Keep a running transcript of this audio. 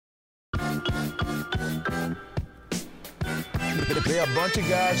They're a bunch of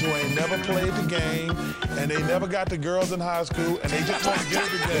guys who ain't never played the game, and they never got the girls in high school, and they just want to get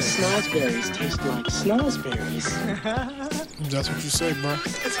the game. Snozberries taste like snozberries. That's what you say, bro.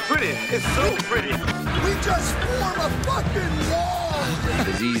 It's pretty. It's so pretty. We just form a fucking wall!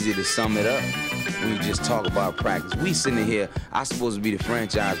 It's easy to sum it up when you just talk about practice. We sitting here, I'm supposed to be the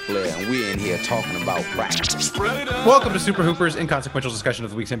franchise player, and we're in here talking about practice. Spread it out. Welcome to Super Hoopers, inconsequential discussion of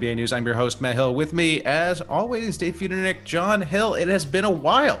the week's NBA news. I'm your host, Matt Hill. With me, as always, Dave Feudernick, John Hill. It has been a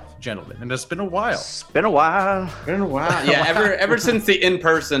while, gentlemen. It has been a while. It's been a while. Yeah, ever since the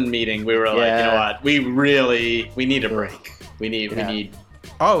in-person meeting, we were like, you know what? We need a break. We need.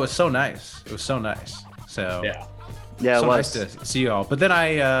 Oh, it was so nice. It was so nice. So Yeah. Yeah, so it was. nice to see you all. But then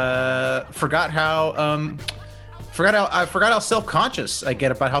I forgot how self-conscious I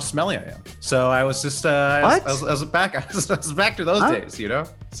get about how smelly I am. So I was just I was back to those days, you know.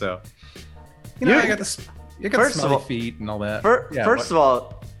 So I got this. You got First of smelly all- feet and all that. First of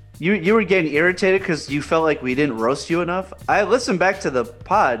all, you were getting irritated because you felt like we didn't roast you enough. I listened back to the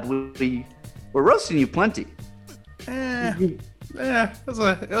pod. We were roasting you plenty. it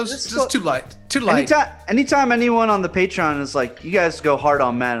was just too light. Too light. Anytime anyone on the Patreon is like, you guys go hard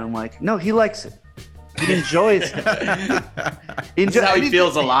on Matt, I'm like, no, he likes it. He enjoys it. That's how he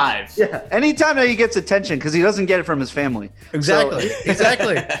feels alive. Yeah. Anytime that he gets attention, because he doesn't get it from his family. Exactly. So,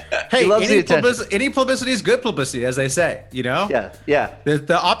 Exactly. Hey, loves the attention. any publicity is good publicity, as they say. You know. Yeah.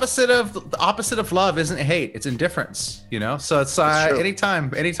 The opposite of love isn't hate; it's indifference. You know. So it's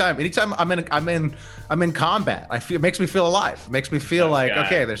anytime I'm in combat, it makes me feel alive. It makes me feel like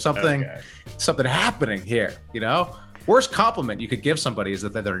okay, there's something happening here. You know. Worst compliment you could give somebody is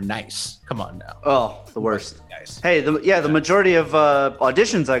that they're nice. Come on now. Oh, the worst. Nice. Hey, the majority of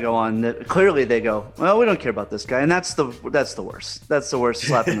auditions I go on, clearly they go, well, we don't care about this guy, and that's the worst. That's the worst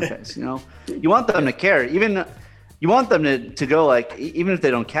slap in the face. You know, you want them to care, even you want them to go like, even if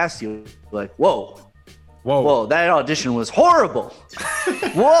they don't cast you, like, whoa, that audition was horrible.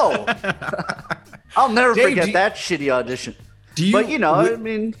 Whoa, I'll never forget that shitty audition. But I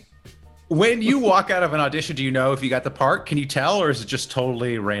mean. When you walk out of an audition, do you know if you got the part? Can you tell, or is it just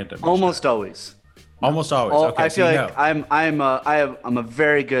totally random? Almost always. Almost always. Okay, I feel so like I'm a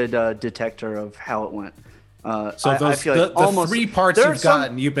very good detector of how it went. So I feel like the three parts you've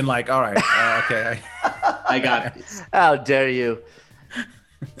gotten, you've been like, all right, okay. I got it. How dare you,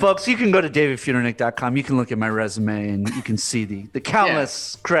 folks? You can go to davidfeudernick.com. You can look at my resume and you can see the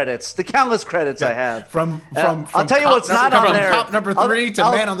countless credits. The countless credits I have. From I'll tell you what's not on there. Cop number 3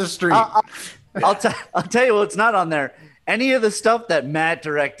 to Man on the Street. I'll tell you what's not on there. Any of the stuff that Matt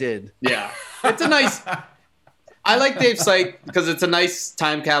directed. Yeah, it's a nice. I like Dave's site because it's a nice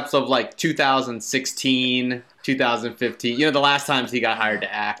time capsule of like 2016, 2015. You know, the last times he got hired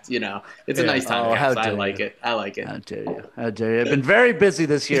to act. You know, it's a nice time capsule. I like it. How dare you? I've been very busy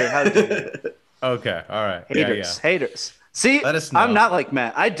this year. How dare you? Okay, all right. Haters. See, let us know. I'm not like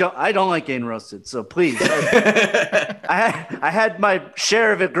Matt. I don't like getting roasted. So please, I had my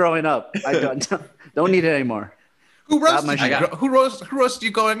share of it growing up. I don't need it anymore. Who roasted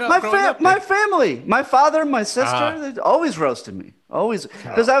you growing up? My family, my father, my sister, they always roasted me. Always,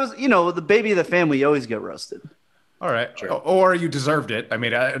 because I was, the baby of the family. You always get roasted. All right, or you deserved it. I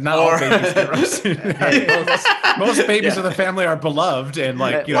mean, not all babies get roasted. Most babies of the family are beloved and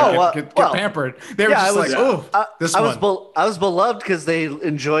get pampered. They were just I was beloved because they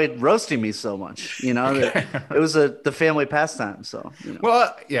enjoyed roasting me so much. You know, it was the family pastime. So.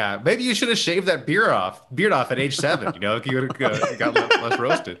 Well, yeah, maybe you should have shaved that beard off at age 7. You know, you would have got less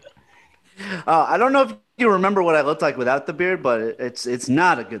roasted. I don't know if you remember what I looked like without the beard, but it's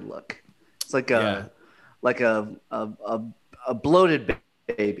not a good look. It's like a bloated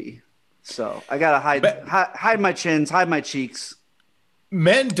baby. So I gotta hide my chins, hide my cheeks.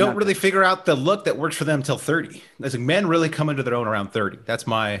 Men don't really figure out the look that works for them till 30. Like men really come into their own around 30. That's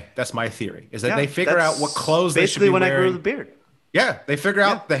my theory. Is that they figure out what clothes they should be wearing. Basically, when I grew the beard. Yeah, they figure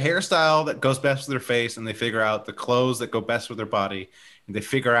out the hairstyle that goes best with their face, and they figure out the clothes that go best with their body, and they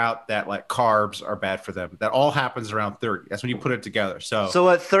figure out that like carbs are bad for them. That all happens around 30. That's when you put it together. So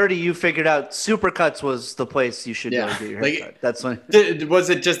at 30, you figured out Supercuts was the place you should go to get your haircut. That's when. Was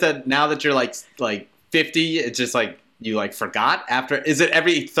it just that now that you're like 50, it's just like you like forgot after? Is it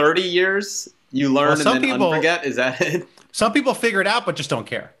every 30 years you learn and then forget? Is that it? Some people figure it out but just don't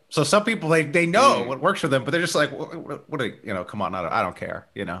care. So some people they know what works for them, but they're just like, what are come on, I don't care.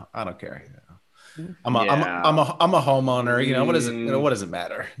 I don't care. I'm a homeowner. What does it? What does it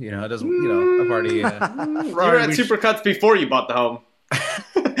matter? It doesn't. I've already. You were at Supercuts before you bought the home.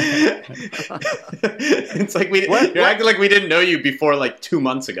 It's like you're acting like we didn't know you before like 2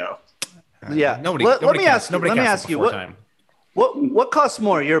 months ago. Yeah. Nobody. Let nobody me counts- ask. Nobody Let me counts ask the you before what. time. What costs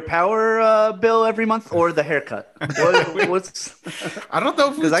more, your power bill every month or the haircut? What's I don't know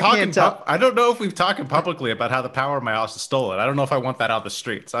if we've 'Cause I can't tell. I don't know if we've talked publicly about how the power of my house is stolen. I don't know if I want that out the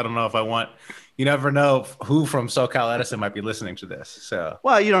streets. I don't know if I want. You never know who from SoCal Edison might be listening to this. So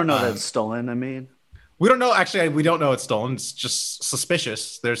well, you don't know that it's stolen. I mean, we don't know. Actually, we don't know it's stolen. It's just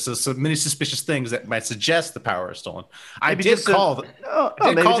suspicious. There's so many suspicious things that might suggest the power is stolen. I maybe did just call.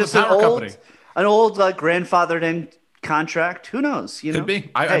 maybe just the power company. an old like grandfathered in contract. Who knows? You know, Could be.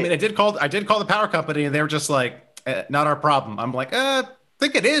 I mean, I did call the power company, and they were just like, "Not our problem." I'm like, I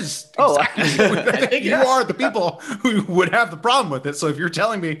think it is. Oh, I think you are the people who would have the problem with it. So if you're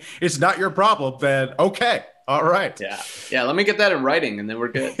telling me it's not your problem, then okay, all right. Yeah. Let me get that in writing, and then we're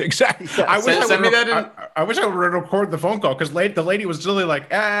good. Exactly. Yeah. Send me that in. I wish I would record the phone call because the lady was literally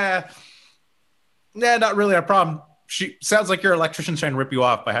like, nah, not really our problem. She sounds like your electrician's trying to rip you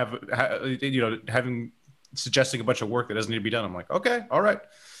off by suggesting a bunch of work that doesn't need to be done. I'm like, okay, all right.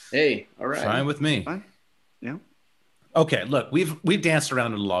 Hey, all right. Fine with me. Fine. Yeah. Okay, look, we've danced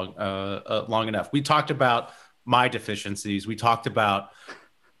around it long enough. We talked about my deficiencies. We talked about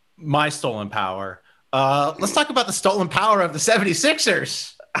my stolen power. Let's talk about the stolen power of the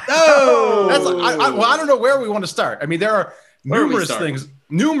 76ers. Oh, I don't know where we want to start. I mean, there are Where do we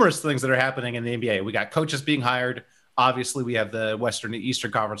numerous things that are happening in the NBA. We got coaches being hired. Obviously, we have the Western and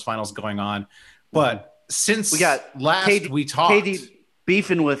Eastern Conference Finals going on. But since We got we talked, KD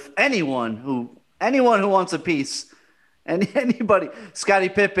beefing with anyone who wants a piece. And anybody, Scottie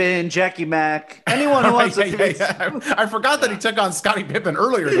Pippen, Jackie Mack, anyone who wants a piece. I forgot that he took on Scottie Pippen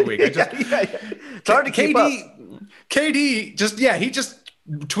earlier in the week. It's hard to keep up. KD he just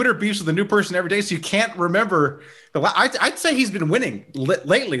Twitter beefs with a new person every day, so you can't remember. I'd say he's been winning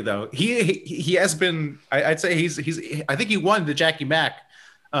lately, though. He has been. I'd say he's. I think he won the Jackie Mack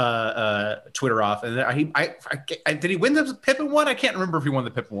Twitter off, and did he win the Pippen one? I can't remember if he won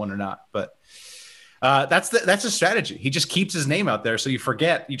the Pippen one or not, but. That's a strategy. He just keeps his name out there, so you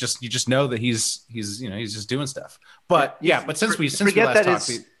forget. You just know that he's just doing stuff. But since we last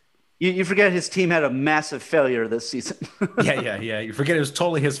talked, you forget his team had a massive failure this season. yeah. You forget it was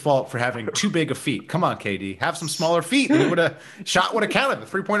totally his fault for having too big of feet. Come on, KD, have some smaller feet. And would have counted. The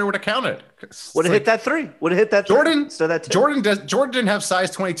 3-pointer would have counted. Would have hit that three. Would have hit that. Jordan. So that Jordan didn't have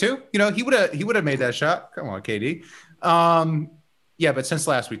size 22. He would have made that shot. Come on, KD. Yeah, but since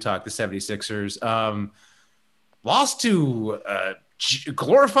last we talked, the 76ers lost to a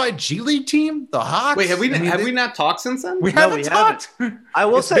glorified G League team, the Hawks. Wait, have we not talked since then? We haven't talked. I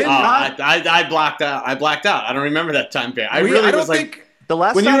will say, I blacked out. I don't remember that time period. the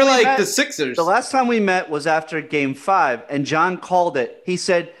last when time you were we like met, the Sixers. The last time we met was after Game 5, and John called it. He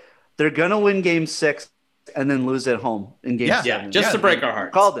said they're gonna win Game 6 and then lose at home in Game 7. Yeah, just to break our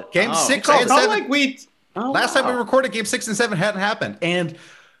hearts. Called it. Game 6 and 7. Last time we wow. recorded Game 6 and 7 hadn't happened, and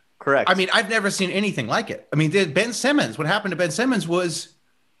correct. I mean, I've never seen anything like it. I mean, Ben Simmons. What happened to Ben Simmons was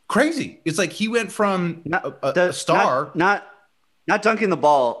crazy. It's like he went from a star, not dunking the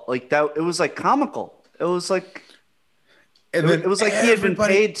ball like that. It was like comical. It was like, it was like he had been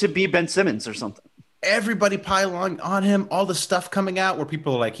paid to be Ben Simmons or something. Everybody piling on him. All the stuff coming out where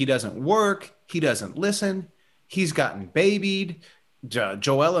people are like, he doesn't work, he doesn't listen, he's gotten babied.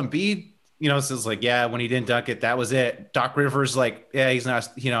 Joel Embiid. It's just like, when he didn't dunk it, that was it. Doc Rivers, like, he's not,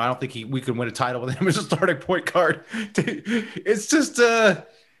 I don't think we could win a title with him as a starting point guard. It's just, and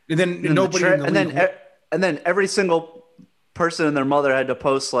then nobody. And then every single person and their mother had to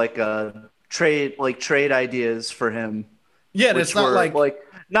post like trade ideas for him. Yeah, it's not like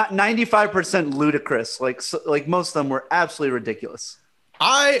not 95% ludicrous. Like most of them were absolutely ridiculous.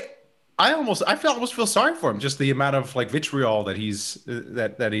 I almost feel sorry for him, just the amount of like vitriol that he's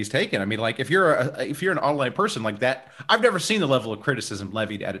taken. I mean, like if you're an online person like that, I've never seen the level of criticism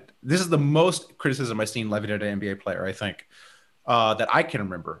levied at it. This is the most criticism I've seen levied at an NBA player, I think, that I can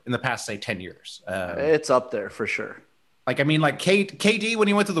remember in the past, say, 10 years. It's up there for sure. Like, I mean, like KD when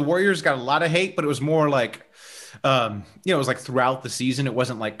he went to the Warriors got a lot of hate, but it was more like, it was like throughout the season. It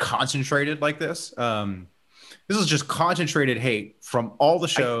wasn't like concentrated like this. This is just concentrated hate from all the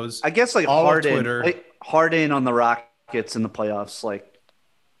shows. I guess like all Harden, Twitter. Harden on the Rockets in the playoffs, like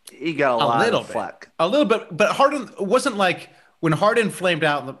he got a lot of flack. A little bit, but Harden wasn't like when Harden flamed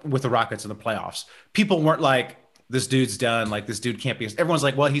out with the Rockets in the playoffs. People weren't like, this dude's done. Like this dude can't be. Everyone's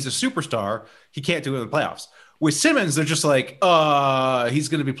like, well, he's a superstar. He can't do it in the playoffs. With Simmons, they're just like, he's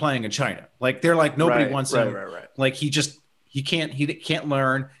going to be playing in China. Like they're like, nobody wants him. Right. Like he can't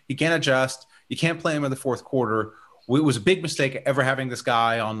learn. He can't adjust. You can't play him in the fourth quarter. It was a big mistake ever having this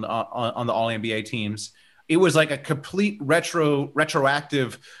guy on the All NBA teams. it was like a complete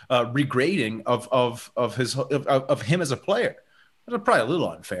retroactive regrading of him as a player. That's probably a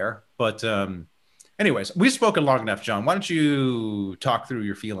little unfair, but anyways, we've spoken long enough, John. Why don't you talk through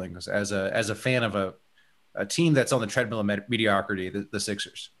your feelings as a fan of a team that's on the treadmill of mediocrity, the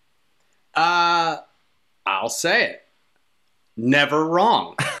Sixers? I'll say it. Never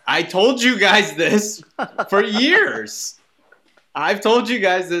wrong. I told you guys this for years. I've told you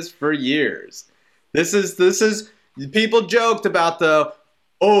guys this for years. This is people joked about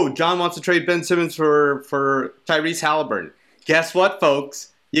John wants to trade Ben Simmons for Tyrese Halliburton. Guess what,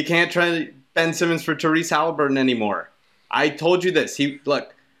 folks? You can't trade Ben Simmons for Tyrese Halliburton anymore. I told you this.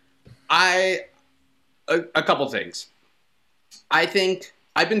 A couple things. I think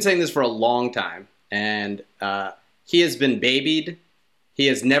I've been saying this for a long time, and he has been babied. He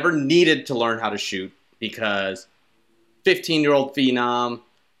has never needed to learn how to shoot because 15-year-old phenom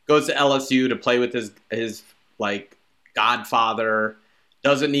goes to LSU to play with his godfather,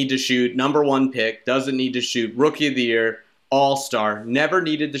 doesn't need to shoot, number 1 pick, doesn't need to shoot, rookie of the year, all-star, never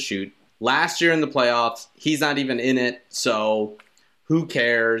needed to shoot. Last year in the playoffs, he's not even in it, so who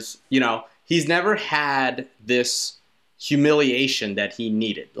cares? He's never had this humiliation that he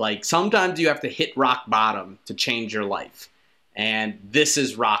needed. Sometimes you have to hit rock bottom to change your life. And this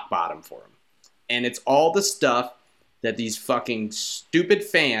is rock bottom for him. And it's all the stuff that these fucking stupid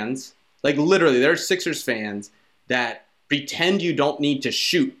fans, literally, they're Sixers fans that pretend you don't need to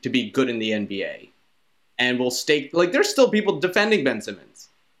shoot to be good in the NBA. And will stake, there's still people defending Ben Simmons.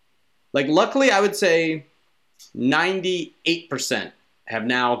 Luckily, I would say 98% have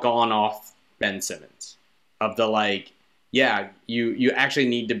now gone off Ben Simmons. Of the you actually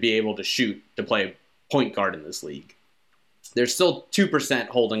need to be able to shoot to play point guard in this league. There's still 2%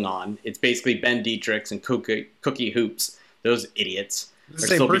 holding on. It's basically Ben Dietrich and Cookie Hoops. Those idiots are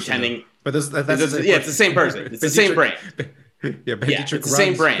still pretending. But it's the same person. It's the same brand. Yeah, Ben Dietrich it's the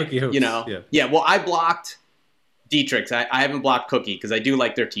same brand. Cookie Hoops. Yeah. Well, I blocked Dietrich. I haven't blocked Cookie because I do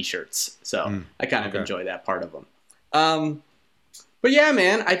like their T-shirts, so I kind of enjoy that part of them. But yeah,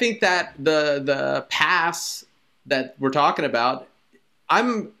 man, I think that the pass that we're talking about,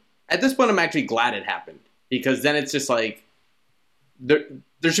 at this point I'm actually glad it happened because then it's just there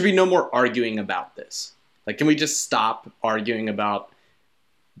should be no more arguing about this. Can we just stop arguing about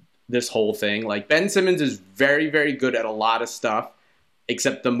this whole thing? Ben Simmons is very, very good at a lot of stuff,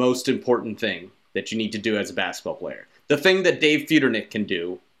 except the most important thing that you need to do as a basketball player. The thing that Dave Feudernick can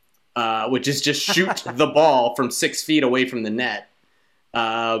do, which is just shoot the ball from 6 feet away from the net.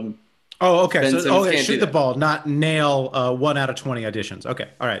 Okay. Shoot the ball, not nail 1 out of 20 auditions. Okay.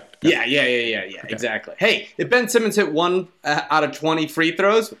 All right. Yeah. Okay. Exactly. Hey, if Ben Simmons hit 1 out of 20 free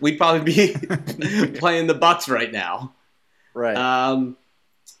throws, we'd probably be playing the Bucks right now. Right.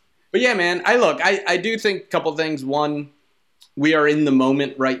 But yeah, man, I do think a couple things. One, we are in the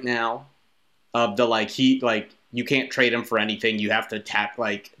moment right now of the you can't trade him for anything. You have to tap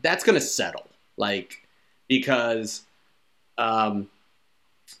that's going to settle because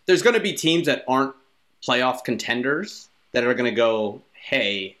there's going to be teams that aren't playoff contenders that are going to go,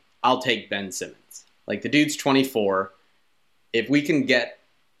 hey, I'll take Ben Simmons. The dude's 24. If we can get,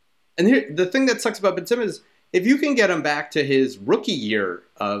 and here, the thing that sucks about Ben Simmons, if you can get him back to his rookie year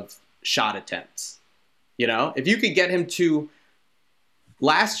of shot attempts, if you could get him to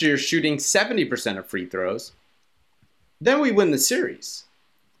last year shooting 70% of free throws, then we win the series.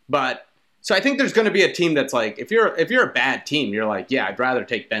 But so I think there's going to be a team that's if you're a bad team, you're yeah, I'd rather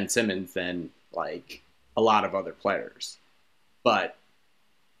take Ben Simmons than a lot of other players. But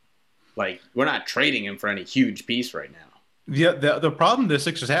we're not trading him for any huge piece right now. Yeah, the problem the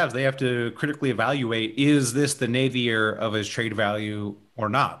Sixers have, they have to critically evaluate: is this the nadir of his trade value or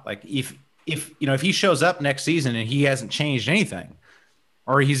not? If he shows up next season and he hasn't changed anything,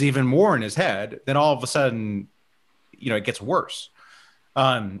 or he's even more in his head, then all of a sudden, it gets worse.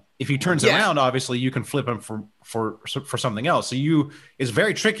 If he turns around, obviously you can flip him for something else. So it's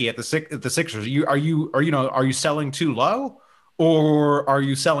very tricky at the Sixers. Are you selling too low, or are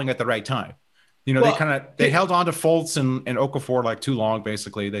you selling at the right time? They held on to Fultz and Okafor too long.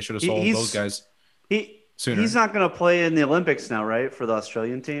 Basically, they should have sold those guys sooner. He's not going to play in the Olympics now, right? For the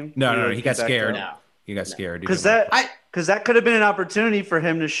Australian team. No, he got scared. He got scared because that could have been an opportunity for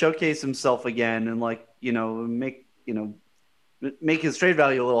him to showcase himself again and make his trade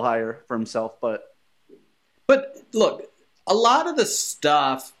value a little higher for himself. But look, a lot of the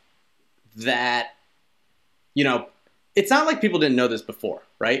stuff that it's not like people didn't know this before,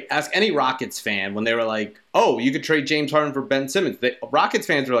 right? Ask any Rockets fan when they were oh, you could trade James Harden for Ben Simmons. Rockets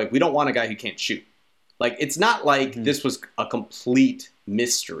fans were we don't want a guy who can't shoot. It's not this was a complete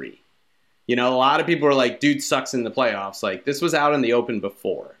mystery. You know, a lot of people are like, dude sucks in the playoffs. Like, this was out in the open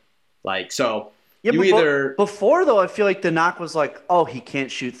before. Like, so Yeah, you but either before though, I feel like the knock was like, oh, he can't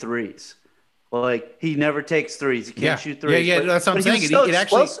shoot threes. Like he never takes threes. He can't shoot threes. Yeah, that's what I'm saying.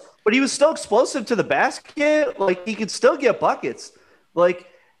 But he was still explosive to the basket. Like he could still get buckets. Like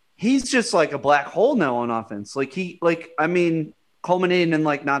he's just like a black hole now on offense. Culminating in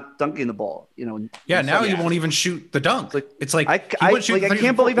like not dunking the ball. You know. Yeah, now he won't even shoot the dunk. It's like I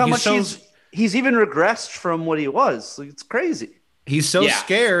can't believe how much he's even regressed from what he was. Like it's crazy. He's so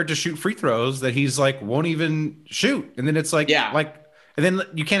scared to shoot free throws that he's like won't even shoot, and then it's like and then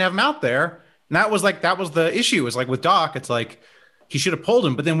you can't have him out there. And that was the issue. Is like with Doc, it's like he should have pulled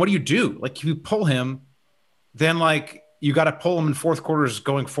him, but then what do you do? Like if you pull him, then like you got to pull him in fourth quarters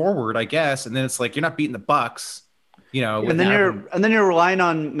going forward, I guess, and then it's like you're not beating the Bucks, you know. And then you're relying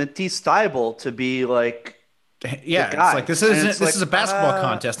on Matisse Thybulle to be like. Yeah, it's like this is a basketball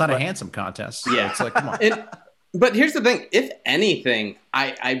contest, not a handsome contest. So it's like come on. But here's the thing. If anything,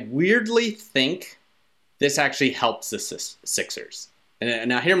 I weirdly think this actually helps the Sixers. And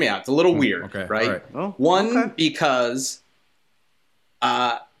now hear me out. It's a little weird, right? One, because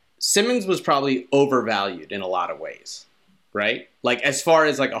Simmons was probably overvalued in a lot of ways, right? Like as far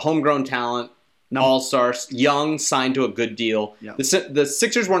as like a homegrown talent, all-star, young, signed to a good deal. Yeah. The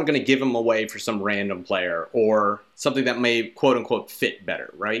Sixers weren't going to give him away for some random player or something that may, quote-unquote, fit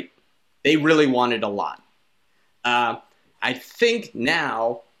better, right? They really wanted a lot. I think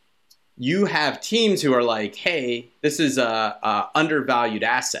now you have teams who are like, hey, this is a undervalued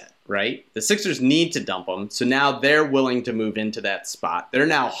asset, right? The Sixers need to dump him, so now they're willing to move into that spot. They're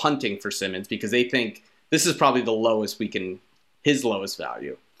now hunting for Simmons because they think this is probably the lowest his lowest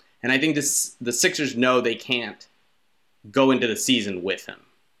value. And I think the Sixers know they can't go into the season with him.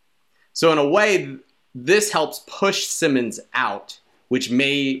 So in a way, this helps push Simmons out, which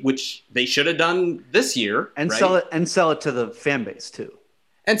they should have done this year, and right? sell it to the fan base too,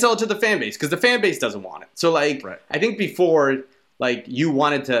 and sell it to the fan base because the fan base doesn't want it. So like, I think before like you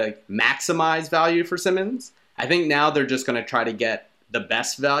wanted to maximize value for Simmons. I think now they're just going to try to get the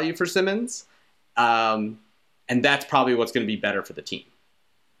best value for Simmons, and that's probably what's going to be better for the team.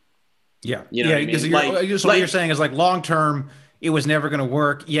 Yeah, you know what I mean? So what you're saying is like long term. It was never going to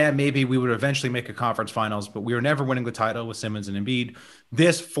work. Yeah, maybe we would eventually make a conference finals, but we were never winning the title with Simmons and Embiid.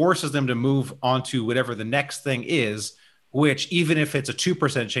 This forces them to move on to whatever the next thing is, which even if it's a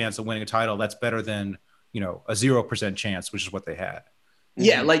 2% chance of winning a title, that's better than, you know, a 0% chance, which is what they had.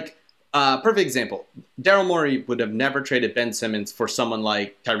 Yeah, like perfect example. Daryl Morey would have never traded Ben Simmons for someone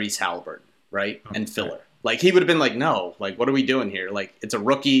like Tyrese Halliburton, right? And filler. Like he would have been like, no, like what are we doing here? Like it's a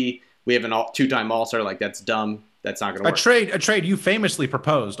rookie. We have a two-time All-Star. Like that's dumb. That's not going to work. A trade you famously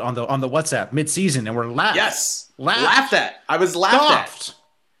proposed on the WhatsApp mid-season, and we're laughed. Yes, laughed at. I was laughed at.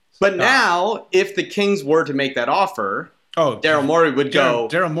 But now, if the Kings were to make that offer, Daryl Morey would go.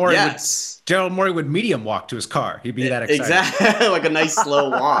 Daryl Morey would medium walk to his car. He'd be that excited. Exactly, like a nice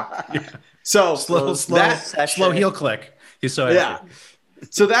slow walk. So slow heel click. He's so happy.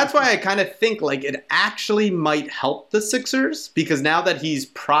 So that's why I kind of think like it actually might help the Sixers because now that he's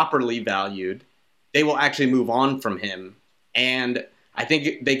properly valued, they will actually move on from him. And I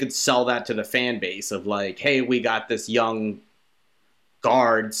think they could sell that to the fan base of like, hey, we got this young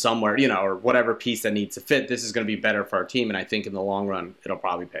guard somewhere, you know, or whatever piece that needs to fit. This is going to be better for our team. And I think in the long run, it'll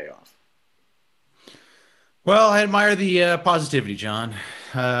probably pay off. Well, I admire the positivity, John.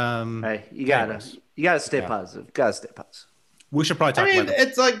 Hey, you gotta stay positive. Gotta stay positive. We should probably talk about it.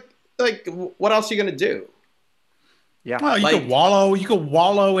 It's like, what else are you going to do? Yeah. Well, you could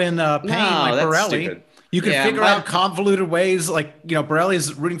wallow in pain like Borelli. Stupid. You can figure out convoluted ways, like, you know,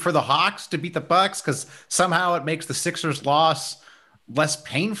 Borelli's rooting for the Hawks to beat the Bucks because somehow it makes the Sixers' loss less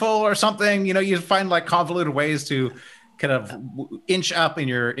painful or something. You know, you find like convoluted ways to kind of inch up in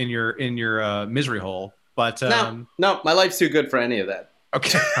your misery hole. But no, my life's too good for any of that.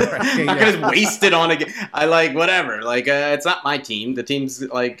 Okay. I'm gonna waste it on again. I like whatever. Like it's not my team. The team's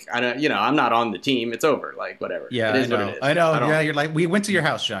like I'm not on the team. It's over. Like whatever. Yeah, it is what it is. I know. Yeah, you're like we went to your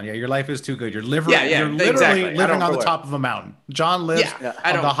house, John. Yeah, your life is too good. You're literally living on the top of a mountain. John lives on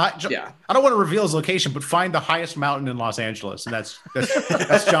the high. I don't want to reveal his location, but find the highest mountain in Los Angeles, and that's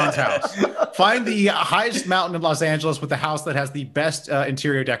John's house. Find the highest mountain in Los Angeles with the house that has the best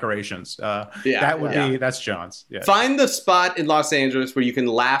interior decorations. That's John's. Yeah. Find the spot in Los Angeles where you can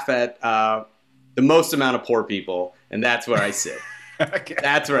laugh at the most amount of poor people, and that's where I sit. Okay.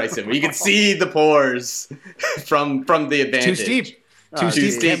 That's where I sit. Where you can see the pores from the advantage. Too steep. Too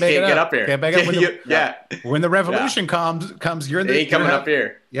steep. Can't get up here. Can't make it when the revolution comes, you're in the. They ain't coming up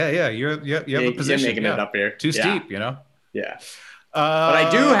here. Yeah. You have a position. You're making it up here. Too steep, you know. Yeah. But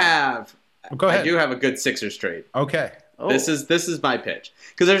I do have Go ahead. I do have a good Sixers trade. Okay. Oh. This is my pitch,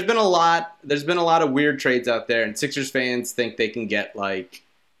 because there's been a lot of weird trades out there, and Sixers fans think they can get like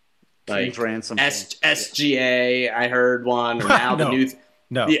King's ransom. SGA. I heard one, or now the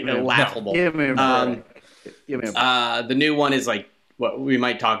new laughable. Give me a break. The new one is like what we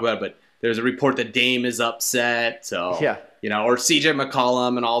might talk about, but there's a report that Dame is upset. So Yeah. or CJ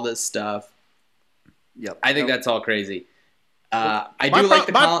McCollum and all this stuff. Yep. I think that's all crazy. I My do pro- like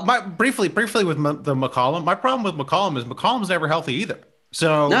the my briefly with the McCollum. My problem with McCollum is McCollum's never healthy either.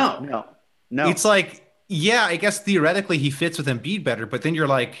 So no. it's like, yeah, I guess theoretically he fits with Embiid better, but then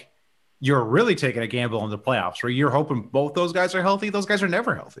you're really taking a gamble in the playoffs where you're hoping both those guys are healthy. Those guys are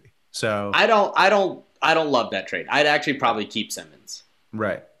never healthy. So I don't love that trade. I'd actually probably keep Simmons.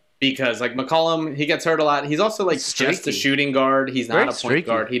 right. Because like McCollum, he gets hurt a lot. He's also like just a streaky. shooting guard. He's not Very a point streaky.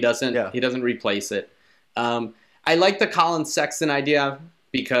 guard. He doesn't replace it. I like the Colin Sexton idea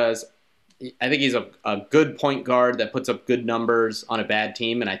because I think he's a good point guard that puts up good numbers on a bad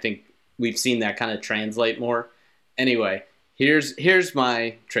team, and I think we've seen that kind of translate more. Anyway, here's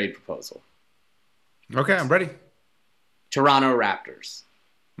my trade proposal. Okay, I'm ready. Toronto Raptors.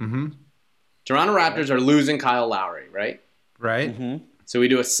 Mm-hmm. Toronto Raptors are losing Kyle Lowry, right? Right. Mm-hmm. So we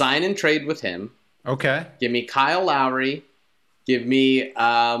do a sign and trade with him. Okay. Give me Kyle Lowry. Give me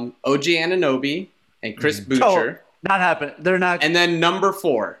OG Anunoby and Chris Boucher. Not happening. They're not. And then number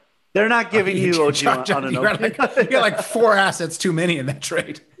 4. They're not giving you OG You got like 4 assets too many in that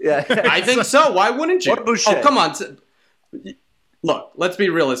trade. Yeah. I think so. Why wouldn't you? What Boucher? Oh, come on. Look, let's be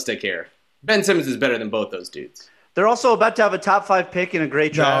realistic here. Ben Simmons is better than both those dudes. They're also about to have a top 5 pick in a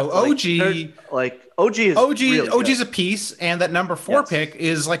great draft. No, OG is really OG's good. a piece, and that number 4 Yes. pick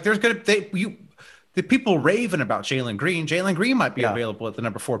is like the people raving about Jalen Green. Jalen Green might be available at the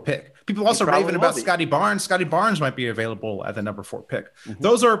number 4 pick. People also probably raving will about be. Scotty Barnes. Scotty Barnes might be available at the number 4 pick. Mm-hmm.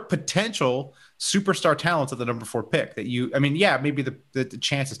 Those are potential superstar talents at the number 4 pick. Maybe the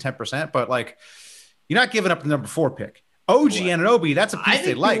chance is 10%, but like you're not giving up the number 4 pick. OG Anunoby, that's a I piece they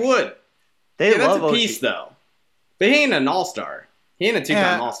think like. you would. They That's love a OG. piece, though. But he ain't an all-star. He ain't a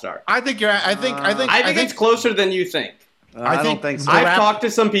two-time all-star. I think I think it's closer than you think. I don't think so. I've talked to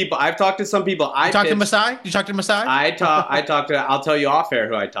some people. You talked to Masai? You talked to Masai? I talked to. I'll tell you off air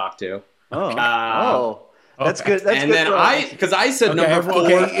who I talked to. That's good. That's and good. then because I said number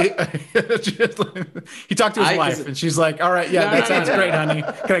 4. He talked to his wife, and she's like, "All right, yeah, that sounds great, honey.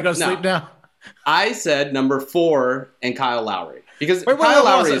 Can I go sleep now?" I said number 4 and Kyle Lowry because Wait, Kyle hold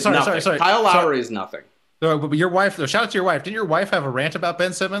on, Lowry is nothing. sorry. Kyle Lowry is nothing. But your wife, shout out to your wife. Didn't your wife have a rant about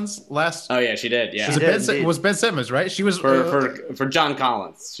Ben Simmons last? Oh yeah, she did. Yeah, Was Ben Simmons, right? She was for John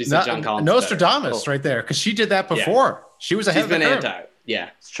Collins. She said John Collins. Nostradamus, right there, because she did that before. She was ahead. She's been of the curve. anti. Yeah,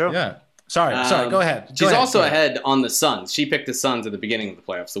 It's true. Yeah. Sorry. Go ahead. She's also ahead on the Suns. She picked the Suns at the beginning of the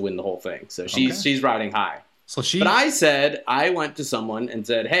playoffs to win the whole thing. So she's riding high. So But I went to someone and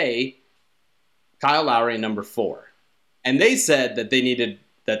said, "Hey, Kyle Lowry, number 4," and they said that they needed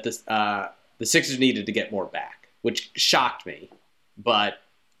that the Sixers needed to get more back, which shocked me, but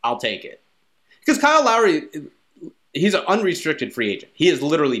I'll take it because Kyle Lowry, he's an unrestricted free agent. He is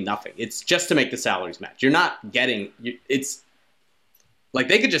literally nothing. It's just to make the salaries match. You're not getting. It's like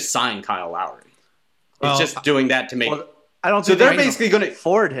they could just sign Kyle Lowry. It's just doing that to make. Well, I don't. So think they're they can basically going to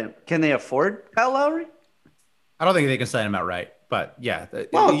afford him. Can they afford Kyle Lowry? I don't think they can sign him outright, but yeah.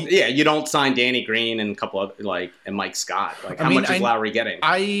 Well, yeah, you don't sign Danny Green and a couple of and Mike Scott. Like, how much is Lowry getting?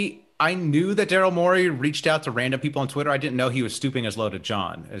 I knew that Daryl Morey reached out to random people on Twitter. I didn't know he was stooping as low to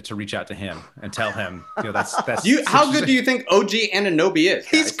John to reach out to him and tell him, that's. How good do you think OG Anunoby is?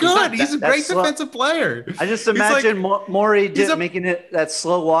 He's good. He's a great defensive player. I just imagine Morey making it that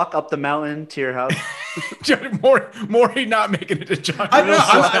slow walk up the mountain to your house. Morey not making it to John.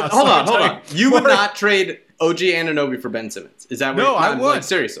 Hold on. You would not trade OG Anunoby for Ben Simmons. Is that what? No, I would. Like,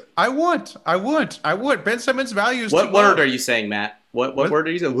 seriously. I would. Ben Simmons' value is What word are you saying, Matt? What word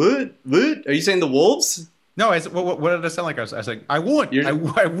are you saying? Would? Are you saying the Wolves? No, what did I sound like? I was like, I would. I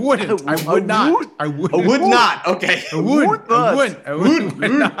wouldn't. I would not. I would. I would not. Okay. I would. I wouldn't. I would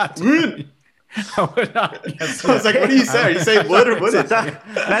not. Would. I would not. Yes, I was like, what do you say? Are you saying would or wouldn't?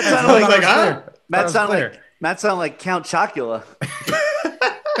 Matt sounded like, huh? Matt sounded like Count Chocula.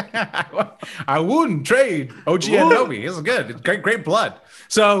 I wouldn't trade OG Anunoby. It's good. It's great blood.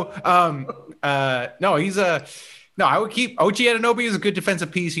 So, no, he's a. No, I would keep OG Anunoby is a good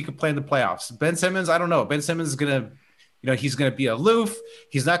defensive piece. He could play in the playoffs. Ben Simmons, I don't know. Ben Simmons is he's gonna be aloof.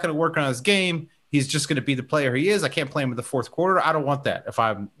 He's not gonna work on his game. He's just gonna be the player he is. I can't play him in the fourth quarter. I don't want that if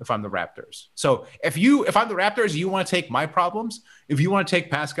I'm the Raptors. So if I'm the Raptors, you want to take my problems. If you want to take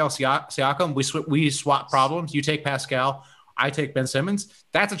Pascal Siakam, we swap problems. You take Pascal. I take Ben Simmons.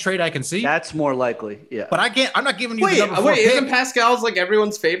 That's a trade I can see. That's more likely. Yeah. But I'm not giving you the Wait, number 4 pick. isn't Pascal's like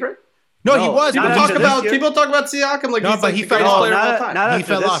everyone's favorite? No, he No, was. not People after talk this about year. People talk about Siakam like No, he's but like he the fell greatest off. player of all time. Not He after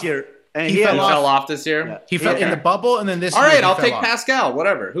fell this off. year. And He he fell He had- off. fell off this year. Yeah. He fell in the bubble, and then this. All year right, he I'll fell take off. Pascal.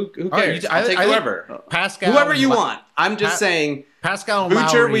 Whatever. Who All right, cares? I'll take I think whoever. Pascal, Whoever you and want. I'm just saying. Pascal and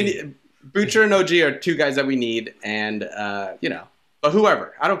Butcher, Lowry. Butcher and OG are 2 guys that we need, and but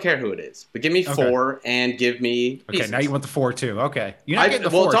whoever. I don't care who it is. But give me 4 and give me. Okay, pieces. now you want the 4 too. Okay, you're not getting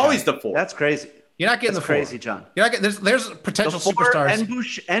the 4. Well, it's always John. the 4. That's crazy. You're not getting That's the 4. crazy, John. You're not getting, there's potential The 4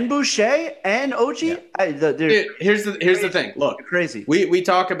 superstars. and Boucher and OG. Yeah. Dude, here's the thing. Look, crazy. we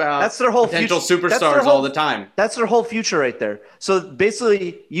talk about That's their whole potential future. That's their superstars whole- all the time. That's their whole future right there. So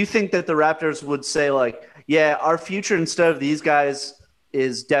basically, you think that the Raptors would say like, "Yeah, our future instead of these guys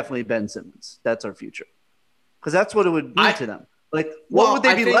is definitely Ben Simmons. That's our future," because that's what it would mean to them. Like, what Well, would they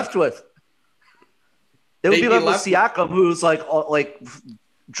I be think left with? They would they'd be be left with left- Siakam, who's like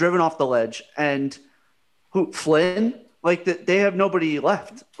driven off the ledge, and who Flynn. Like they have nobody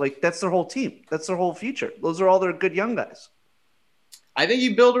left. Like that's their whole team. That's their whole future. Those are all their good young guys. I think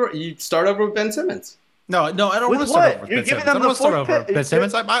you start over with Ben Simmons. No, I don't With want to start what? over with You're Ben giving Simmons. them I don't the want to start fourth over with pick. Ben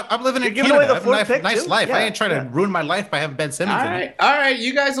Simmons. I'm living in You're giving Canada. away the I have fourth pick, a nice too? life. I Yeah, ain't trying to ruin my life by having Ben Simmons All in it. right.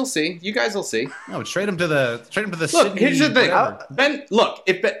 You guys will see. No, trade him to the Look, Sydney, here's the thing. whatever.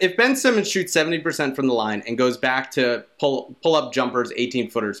 If Ben Simmons shoots 70% from the line and goes back to pull up jumpers,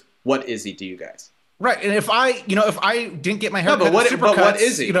 18-footers, what is he to you guys? Right, and if I didn't get my hair but cut what- at but what Supercuts,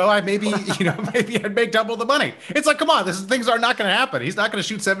 is he? I maybe I'd make double the money. It's like, come on, things are not going to happen. He's not going to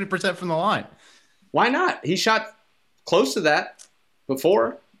shoot 70% from the line. Why not? He shot close to that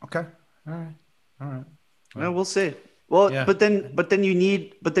before. Okay, all right. Well, we'll see. Well, Yeah. but then you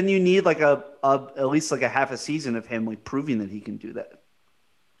need like a at least like a half a season of him like proving that he can do that.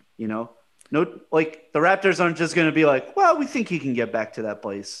 No, like the Raptors aren't just going to be like, well, we think he can get back to that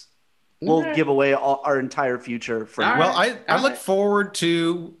place. We'll Okay. give away our entire future for All him. Well, right. I look forward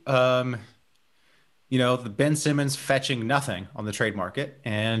to the Ben Simmons fetching nothing on the trade market,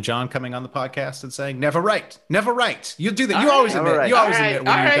 and John coming on the podcast and saying, "Never right. You do that. You All always right, admit. never You right. always All admit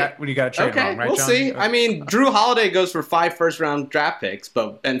right. when you got a trade Okay, wrong, right, we'll John? see. I mean, Drew Holiday goes for 5 first-round draft picks,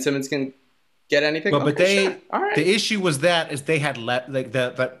 but Ben Simmons can get anything. Well, but Okay, sure. All right. the issue was that they had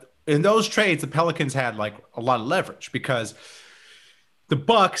in those trades, the Pelicans had like a lot of leverage because the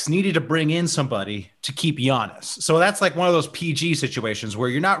Bucks needed to bring in somebody to keep Giannis. So that's like one of those PG situations where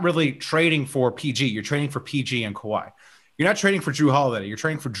you're not really trading for PG. You're trading for PG and Kawhi. You're not trading for Drew Holiday. You're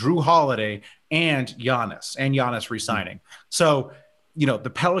trading for Drew Holiday and Giannis re-signing. So,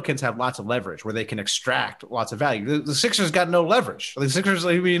 the Pelicans have lots of leverage where they can extract lots of value. The Sixers got no leverage. The Sixers,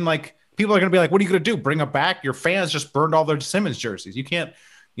 people are going to be like, what are you going to do? Bring them back? Your fans just burned all their Simmons jerseys. You can't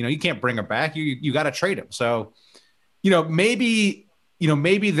bring them back. You got to trade them. So,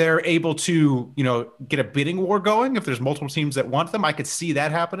 maybe they're able to, get a bidding war going if there's multiple teams that want them. I could see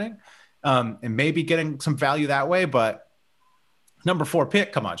that happening, and maybe getting some value that way. But number 4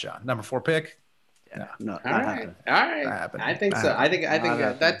 pick, come on, John. Number 4 pick. Yeah, no, All not right. happening. All right. Not happening. I think Not so. I think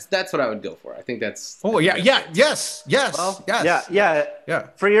happening. that's what I would go for. I think that's. Oh yeah, yes. Well, yes. yeah.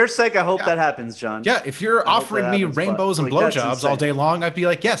 For your sake, I hope Yeah. that happens, John. Yeah, if you're I hope offering that me happens, rainbows but, and like, that's blowjobs all insane. day long, I'd be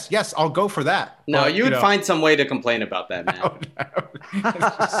like, yes, I'll go for that. No, But, you would find some way to complain about that, man.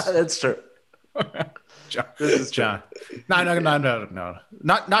 That's true. John. This is true. John. No.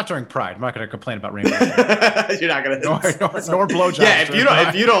 Not during Pride. I'm not going to complain about rainbows. You're not gonna. nor blowjobs. Yeah, during Pride.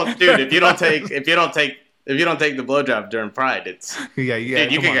 if you don't take the blowjob during Pride, it's yeah,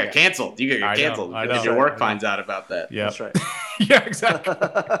 dude, you come can on. get canceled. You can I get know, canceled I if know. your work I know. finds out about that. Yeah, That's right. yeah, exactly.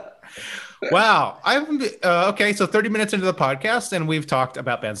 Wow. Okay, so 30 minutes into the podcast, and we've talked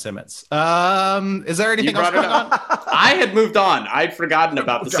about Ben Simmons. Is there You anything else brought it going on? up. I had moved on. I'd forgotten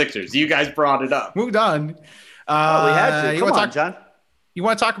about the Sixers. You guys brought it up. Moved on. Oh, we had to. You Come wanna on, talk, John. You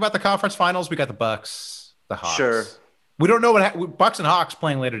want to talk about the conference finals? We got the Bucks, the Hawks. Sure. We don't know what Bucks and Hawks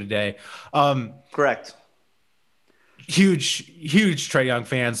playing later today. Correct. Huge Trae Young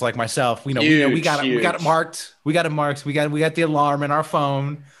fans like myself. We Huge, got it marked. We got the alarm in our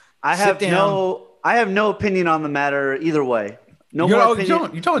phone. I Sit have down. no opinion on the matter either way. No You more don't.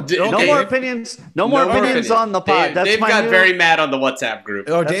 opinion. You don't. No No Dave. more opinions. No more opinions on the pod. Dave That's my got new- very mad on the WhatsApp group.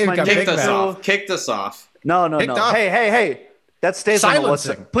 Oh, That's Dave my got new- big Kicked us mad. off. Kicked us off. No. Picked up. Hey. That stays on the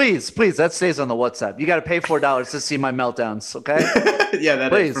Silencing. WhatsApp. Please, that stays on the WhatsApp. You got to pay $4 to see my meltdowns, okay? Yeah,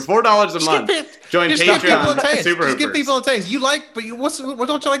 that Please. is for $4 a month. Join Just give people a Patreon. taste. Super Just give Hoopers. people a taste. You like, but what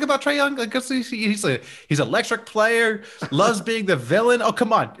don't you like about Trae Young? Because he's an electric player, loves being the villain. Oh,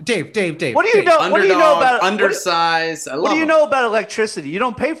 come on, Dave. What do you know? What do you know Underdog, about undersized. I love What do you him. know about electricity? You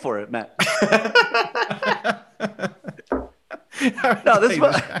don't pay for it, Matt.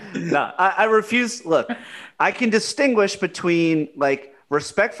 No, I refuse. Look, I can distinguish between like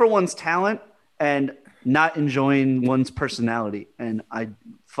respect for one's talent and not enjoying one's personality. And I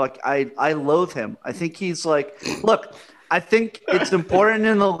loathe him. I think he's like, look, I think it's important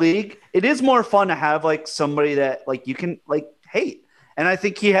in the league. It is more fun to have like somebody that like you can like hate. And I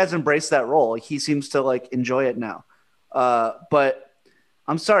think he has embraced that role. He seems to like enjoy it now. But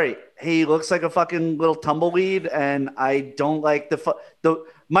I'm sorry, he looks like a fucking little tumbleweed, and I don't like the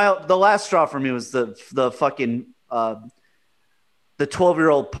last straw for me was the fucking the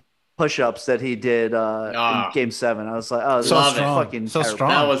 12-year-old push-ups that he did in Game 7. I was like, oh, so this is strong. fucking So terrible. strong.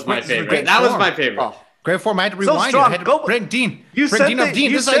 That was my favorite. Great That was form. my favorite. Oh. Great form. I had to So rewind strong. it. I had Go- to bring Dean. You Bring sent Dean up. the- Dean,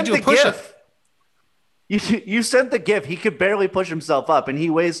 you this is how you sent do a the push-up. GIF. You sent the GIF. He could barely push himself up, and he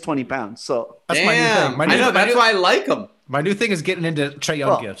weighs 20 pounds. So That's my new Damn. thing. My I know. new, That's why I like him. my new thing is getting into Trae Young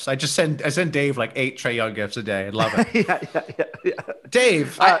Well- gifts. I send Dave like 8 Trae Young gifts a day. I love it. yeah.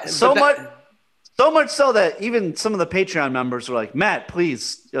 Dave, So much so that even some of the Patreon members were like, Matt,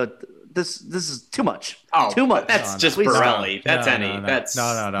 please, this is too much. Oh, too much. That's just Please stop. Borelli. That's any. That's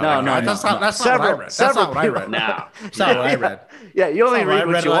no. No. That's not what I read. That's not what I read. No. That's not what I read. Yeah, you only That's not read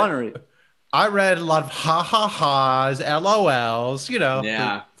what I what you read. want to read. I read a lot of ha-ha-ha's, LOLs, you know.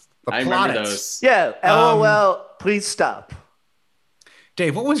 Yeah. The I remember plaudits. those. Yeah, LOL, please stop.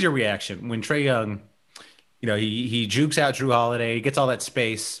 Dave, what was your reaction when Trae Young, you know, he jukes out Drew Holiday, he gets all that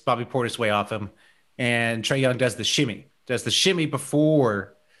space, Bobby Portis way off him, and Trae Young does the shimmy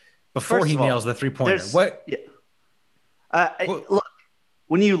before First he of all, nails the three-pointer. there's- What? Yeah. What- Look,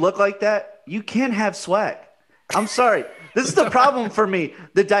 when you look like that, you can't have swag. I'm sorry. This is the problem for me.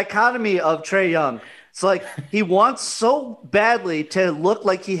 The dichotomy of Trae Young. It's like he wants so badly to look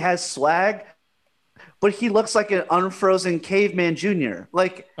like he has swag, but he looks like an unfrozen caveman junior.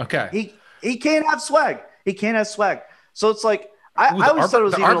 Like Okay. he can't have swag. He can't have swag. So it's like I always thought it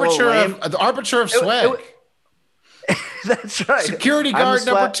was the even a little lame. the arbiter of swag. That's right. Security I'm a guard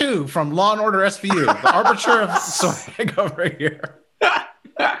number swag- 2 from Law and Order SVU. The arbiter of swag over here.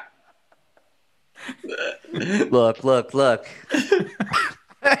 Look.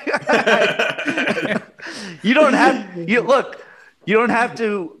 You don't have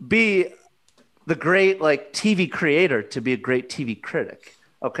to be the great like TV creator to be a great TV critic.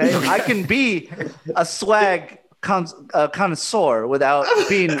 Okay, I can be a swag connoisseur without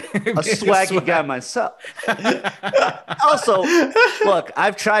being a swaggy guy myself. Also, look,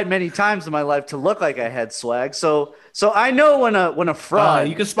 I've tried many times in my life to look like I had swag, so I know when a fraud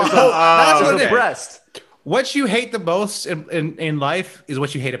You can spot. is That's what it is. abreast. What you hate the most in life is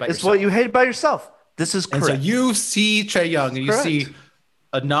what you hate about It's yourself. what you hate about yourself. This is And correct. so you see Trae Young and you Correct. see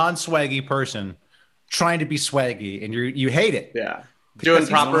a non-swaggy person trying to be swaggy, and you hate it. Yeah. Doing Because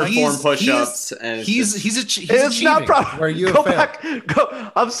proper he's- form push-ups. And it's He's just- he's It's not achieving proper. where you Go have failed.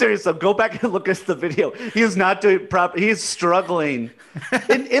 back. I'm serious. Though. Go back and look at the video. He is not doing proper. He is struggling.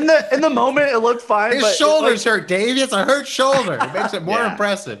 In the moment, it looked fine. His but shoulders hurt, Dave. It's a hurt shoulder. It makes it more Yeah.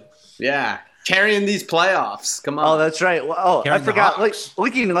 impressive. yeah. Carrying these playoffs. Come on. Oh, that's right. Well, oh, I Carrying the forgot. Like Hawks.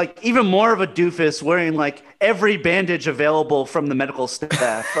 looking like even more of a doofus, wearing like every bandage available from the medical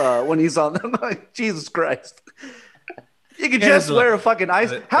staff when he's on them. Like, Jesus Christ. You could Yeah, just it's wear a fucking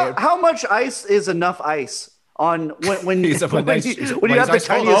ice. yeah. How much ice is enough ice on when He's a when nice- you when have the he's ice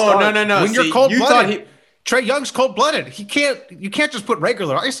cold. tiniest Oh, arm? no. When See, you're you cold-blooded, thought Trae Young's cold-blooded. You can't just put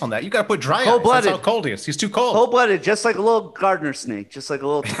regular ice on that. You got to put dry ice. Cold-blooded. That's how cold he is. He's too cold. Cold-blooded, just like a little gardener snake, just like a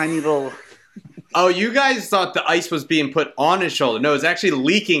little tiny little. Oh, you guys thought the ice was being put on his shoulder. No, it's actually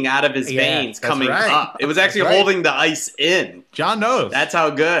leaking out of his Yeah, veins that's coming right. up. It was actually That's right. holding the ice in. John knows. That's how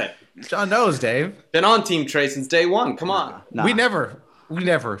good. John knows, Dave. Been on Team Trey since day one. Come on. Nah. We never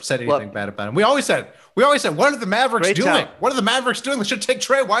said anything Look. bad about him. We always said, what are the Mavericks Great doing? job. What are the Mavericks doing? They should take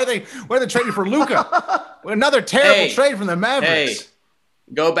Trey. Why are they trading for Luka? Another terrible Hey. trade from the Hey, Mavericks.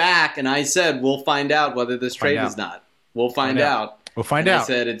 go back, and I said we'll find out whether this trade out. is not. We'll find Find out. out. We'll find And I out.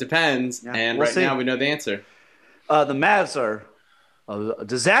 said it depends, Yeah, and we'll right see. now we know the answer. The Mavs are a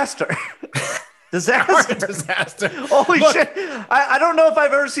disaster. Disaster. Disaster. Holy Look, shit! I don't know if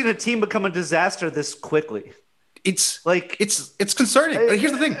I've ever seen a team become a disaster this quickly. It's Like it's concerning. But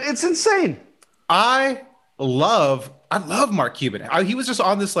here's the thing. it's insane. I love Mark Cuban. He was just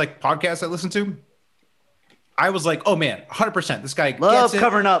on this like podcast I listened to. I was like, oh man, 100%. This guy Love gets it.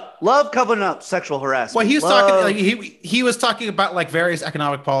 covering up sexual harassment. Well, he was Love- talking like he was talking about like various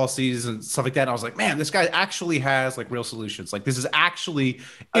economic policies and stuff like that. And I was like, man, this guy actually has like real solutions. Like this is actually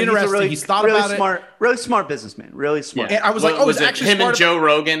interesting. He's He's thought really about smart, really smart businessman. Really smart. it. And I was like, oh, was it's it actually him and smart Joe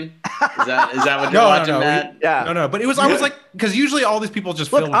Rogan? that what you're watching, Matt? Yeah. No. But it was, I was like, because usually all these people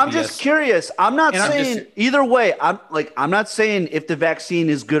just Look, fill I'm BS. just curious. I'm not saying either way. I'm not saying if the vaccine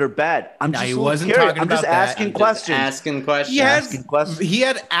is good or bad. I'm just he a little wasn't curious. talking I'm just about that. asking I'm just questions. Asking questions. He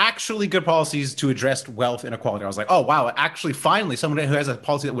had actually good policies to address wealth inequality. I was like, oh wow, actually, finally, someone who has a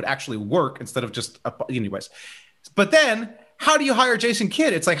policy that would actually work instead of just anyways. But then, how do you hire Jason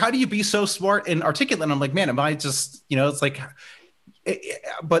Kidd? It's like, how do you be so smart and articulate? And I'm like, man, am I just, it's like,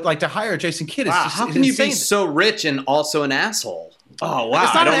 but like to hire Jason Kidd is just how can you insane. be so rich and also an asshole? Oh wow,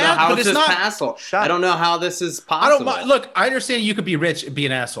 It's not I don't an know ass, how but this it's is not- possible. Shut I don't know how this is possible. Look, I understand you could be rich and be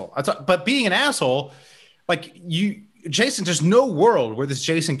an asshole. But being an asshole, like Jason, there's no world where this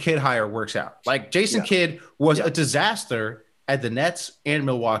Jason Kidd hire works out. Like Jason Kidd was a disaster at the Nets and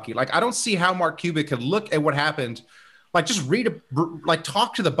Milwaukee. Like I don't see how Mark Cuban could look at what happened. Like just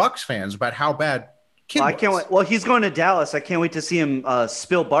talk to the Bucks fans about how bad Kidd was. I can't wait. Well, he's going to Dallas. I can't wait to see him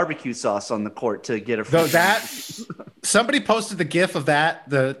spill barbecue sauce on the court to get a free. Somebody posted the GIF of that,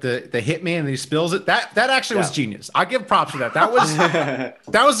 the hit me and he spills it. That actually was genius. I give props for that. That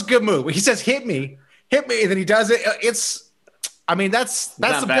was a good move. He says hit me, and then he does it. That's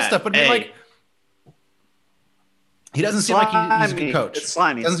some good stuff. But like, he doesn't seem like he's a good coach. It's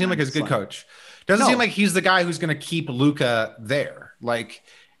slimy. Doesn't seem like he's a good coach. Doesn't seem like he's the guy who's going to keep Luka there. Like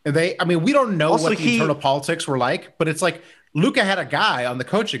we don't know Also, what the internal politics were like, but it's like Luka had a guy on the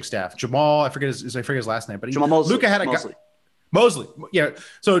coaching staff, Jamal. I forget his last name, but Jamal Mosley. Luka had a guy. Mosley, yeah.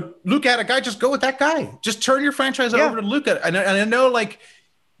 So Luka had a guy. Just go with that guy. Just turn your franchise over to Luka. And I know, like,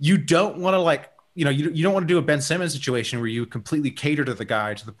 you don't want to you don't want to do a Ben Simmons situation where you completely cater to the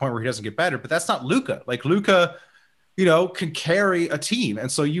guy to the point where he doesn't get better. But that's not Luka. Like Luka, can carry a team,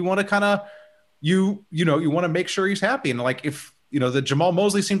 and so you want to kind of you want to make sure he's happy. And like if the Jamal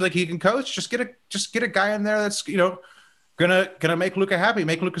Mosley seems like he can coach, just get a guy in there that's gonna make Luka happy,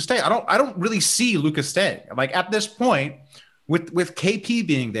 make Luka stay. I don't really see Luka staying. Like at this point, with KP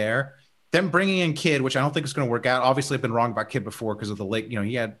being there, them bringing in Kidd, which I don't think is going to work out. Obviously, I've been wrong about Kidd before because of the Lake.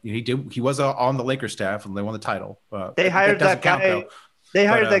 He was on the Lakers staff and they won the title. They hired that guy. They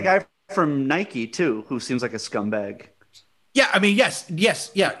hired that guy from Nike too, who seems like a scumbag. Yeah, I mean,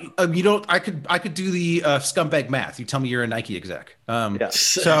 yes, yeah. I could do the scumbag math. You tell me you're a Nike exec.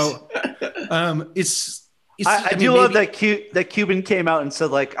 So, I do love that Cuban came out and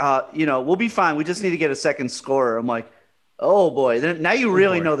said like, we'll be fine. We just need to get a second scorer. I'm like, oh boy. Then now you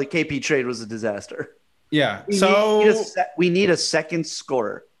really know the KP trade was a disaster. Yeah. We need a second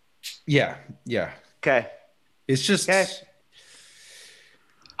scorer. Yeah. Okay. It's just. Okay.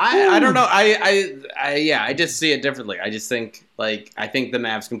 I don't know. I just see it differently. I just think I think the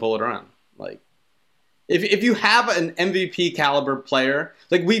Mavs can pull it around. Like if you have an MVP caliber player,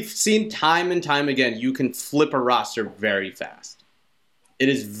 like we've seen time and time again, you can flip a roster very fast. It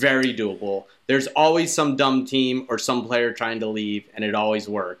is very doable. There's always some dumb team or some player trying to leave, and it always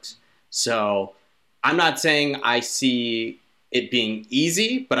works. So I'm not saying I see it being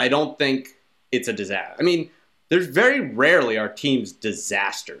easy, but I don't think it's a disaster. I mean, there's very rarely are teams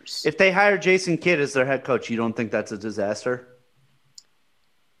disasters. If they hire Jason Kidd as their head coach, you don't think that's a disaster?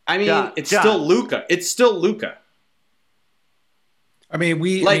 I mean, it's still Luka. It's still Luka. I mean,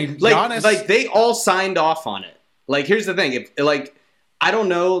 Giannis, they all signed off on it. Like, here's the thing: I don't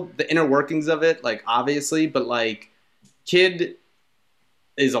know the inner workings of it, like obviously, but like, Kidd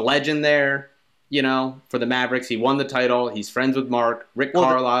is a legend there. For the Mavericks, he won the title. He's friends with Mark. Rick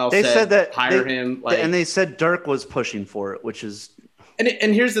Carlisle said that hire him. And they said Dirk was pushing for it, which is.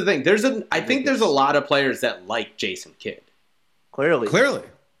 And here's the thing: I think there's a lot of players that like Jason Kidd. Clearly,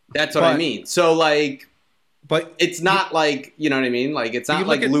 that's what I mean. So but it's not you know what I mean. Like it's not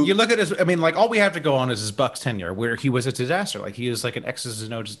like Luke. You look at his. I mean, like all we have to go on is his Bucks tenure, where he was a disaster. Like he is like an X's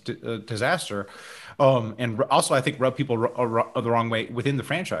and O's disaster. And also I think rub people the wrong way within the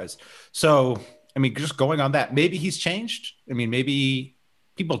franchise. So. I mean, just going on that, maybe he's changed. I mean, maybe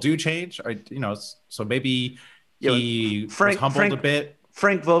people do change. So maybe he was humbled a bit.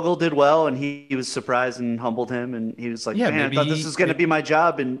 Frank Vogel did well, and he was surprised and humbled him, and he was like, "Man, I thought this was going to be my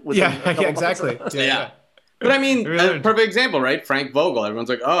job." And exactly. Yeah. But I mean, a perfect example, right? Frank Vogel. Everyone's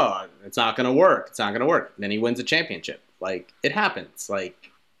like, "Oh, it's not going to work. It's not going to work." And then he wins a championship. Like it happens. Like,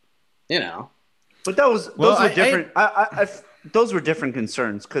 But those were different. Those were different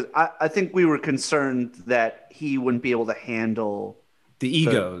concerns because I think we were concerned that he wouldn't be able to handle the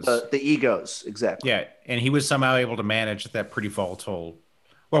egos. The egos, exactly. Yeah, and he was somehow able to manage that pretty volatile,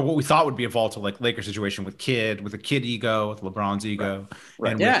 what we thought would be a volatile Lakers situation with the Kidd ego, with LeBron's ego,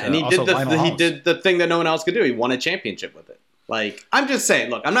 right. And he did the thing that no one else could do. He won a championship with it. Like, I'm just saying.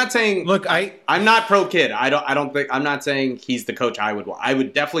 Look, I'm not saying. Look, I'm not pro Kid. I don't think. I'm not saying he's the coach I would want. I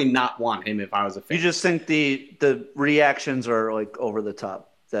would definitely not want him if I was a fan. You just think the reactions are like over the top.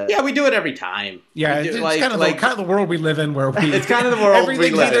 Yeah, we do it every time. Yeah, it's kind of the world we live in, where it's kind of the world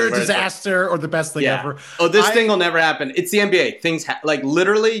everything's we live either in, a disaster or the best thing ever. Oh, this thing will never happen. It's the NBA. Things like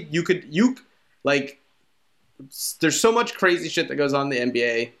literally, there's so much crazy shit that goes on in the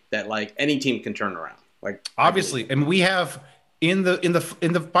NBA that like any team can turn around. Like obviously, and we have in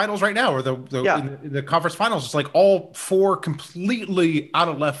the finals right now, or in the conference finals, it's like all 4 completely out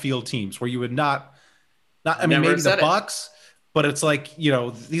of left field teams where you would not. I mean, maybe the Bucks. But it's like,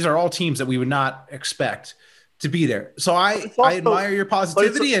 these are all teams that we would not expect to be there. So I admire your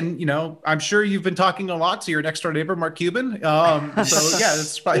positivity, and I'm sure you've been talking a lot to your next door neighbor, Mark Cuban. So yeah,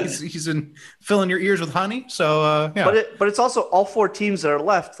 that's probably he's been filling your ears with honey. So yeah. But it's also all 4 teams that are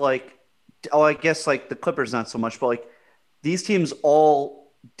left. Like, I guess like the Clippers not so much, but like these teams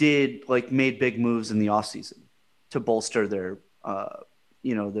all made big moves in the offseason to bolster their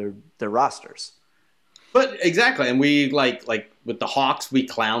their rosters. But exactly, and we like with the Hawks, we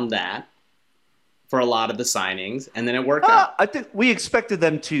clowned that for a lot of the signings, and then it worked out. I think we expected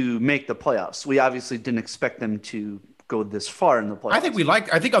them to make the playoffs. We obviously didn't expect them to go this far in the playoffs.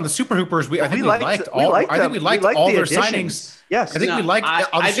 I think on the Super Hoopers, we liked all their signings. Yes,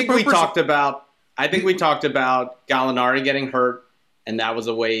 I think we talked about Gallinari getting hurt. And that was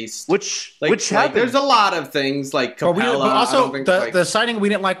a waste. Which happened. There's a lot of things like Capella. But also the signing we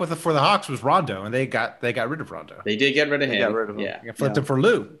didn't like for the Hawks was Rondo, and they got rid of Rondo. They did get rid of him. Got rid of him. Yeah, flipped him for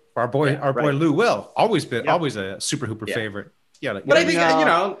Lou. Our boy Lou Will. Always a Super Hooper favorite. Yeah, but I think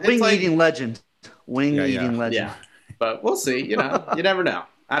wing eating legend. Eating legend. Yeah, but we'll see. You never know.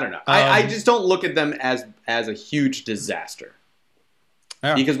 I don't know. I just don't look at them as a huge disaster.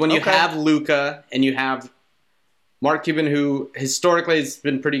 Yeah. Because when you have Luka and you have Mark Cuban, who historically has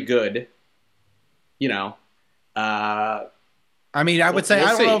been pretty good, I mean, I would say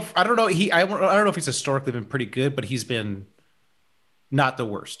I don't know if he's historically been pretty good, but he's been not the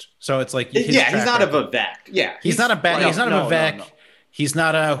worst. So it's like he's not a Vivek. Yeah, he's not a Vivek. No. He's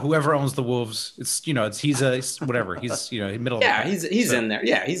not a whoever owns the Wolves. It's he's whatever. He's middle. Yeah, he's in there.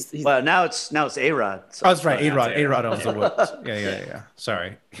 Yeah, he's well now it's A-Rod. So. Oh, that's right. A-Rod owns the Wolves. Yeah.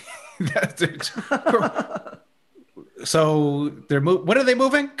 Sorry. So when are they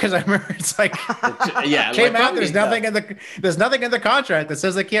moving? Because I remember it's like came out. There's nothing in the contract that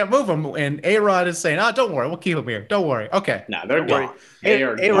says they can't move them. And A-Rod is saying, "Oh, don't worry, we'll keep them here. Don't worry." Okay. No, they're gone.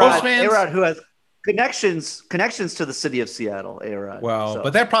 A-Rod, who has connections to the city of Seattle. A-Rod. Well,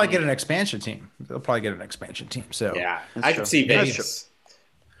 but they'll probably get an expansion team. So yeah, I can see Vegas.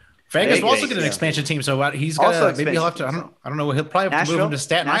 Vegas will also get an expansion team, so he's got maybe he'll have to. I don't know. He'll probably have to move him to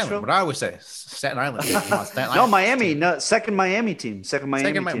Staten Island. What I always say, Staten Island. No, Miami. No, second Miami team. Team.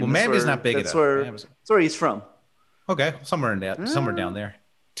 Well, Miami's not big enough. That's where he's from. Okay, somewhere down there.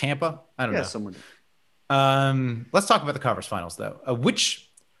 Tampa. I don't know. Somewhere. Let's talk about the conference finals though. Which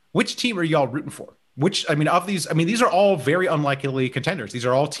team are y'all rooting for? These are all very unlikely contenders. These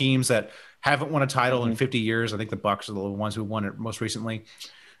are all teams that haven't won a title in 50 years. I think the Bucks are the ones who won it most recently.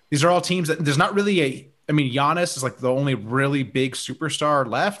 These are all teams that there's not really Giannis is like the only really big superstar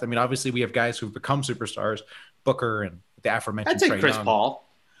left. I mean, obviously we have guys who've become superstars, Booker and the aforementioned. I'd say Chris Paul.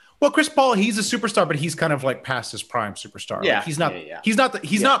 Well, Chris Paul, he's a superstar, but he's kind of like past his prime superstar. Yeah, like he's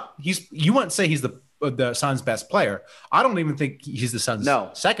not. You wouldn't say he's the Suns' best player. I don't even think he's the Suns'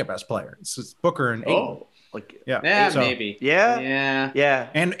 second best player. It's Booker and Ayton. Maybe. Yeah.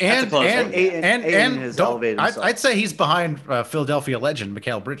 And has elevated himself. I'd say he's behind Philadelphia legend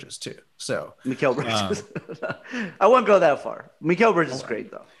Mikal Bridges too. So Mikal Bridges. I wouldn't go that far. Mikal Bridges is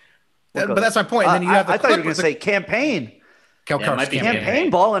great though. But that's my point. And then you have I thought you were going to say campaign. Campaign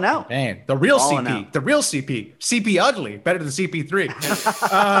balling out. Man, the real CP. The real CP. CP ugly. Better than CP3.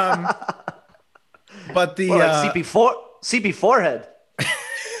 But the CP forehead.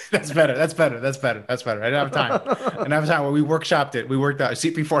 That's better. I didn't have time. When we workshopped it, we worked out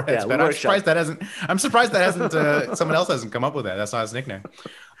CP4 heads. But I'm surprised that hasn't someone else hasn't come up with that. That's not his nickname.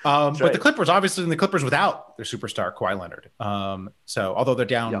 But the Clippers, obviously, without their superstar Kawhi Leonard. So although they're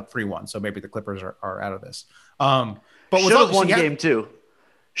down 3-1, so maybe the Clippers are out of this. But should have won game two.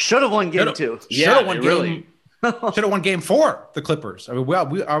 Should have won game two. Should have won game. Should have won game 4, the Clippers. I mean,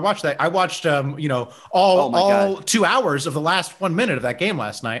 I watched that. I watched, all 2 hours of the last 1 minute of that game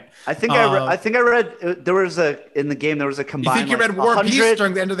last night. I think I read there was in the game there was a combined. You think you read War and Peace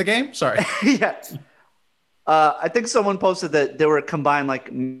during the end of the game? Sorry. Yeah. I think someone posted that there were combined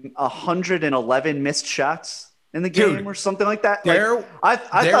 111 missed shots in the game or something like that. I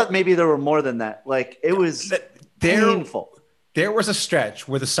thought maybe there were more than that. Like it was painful. there was a stretch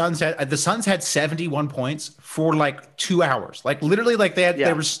where the Suns had 71 points for like 2 hours. Like literally, like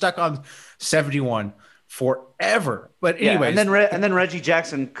they were stuck on 71 forever. But anyways, and then Reggie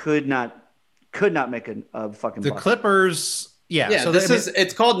Jackson could not make a fucking. The bucket. Clippers, So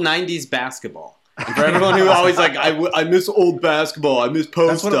it's called 90s basketball. And for everyone who always like, I miss old basketball, I miss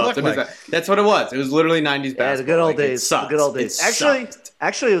post stuff. That's what it was. It was literally 90s basketball. Yeah, the good old days. The good old days.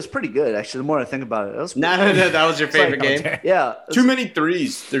 Actually, it was pretty good. Actually, the more I think about it, was no, that was your favorite game. Yeah, too many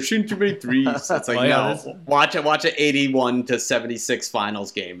threes. They're shooting too many threes. It's like watch an 81-76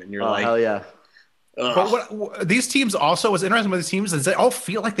 finals game, and you're like, oh yeah. But what these teams also, what's interesting about these teams is they all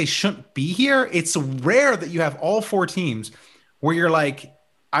feel like they shouldn't be here. It's rare that you have all 4 teams where you're like,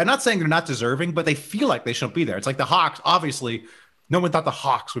 I'm not saying they're not deserving, but they feel like they shouldn't be there. It's like the Hawks. Obviously, no one thought the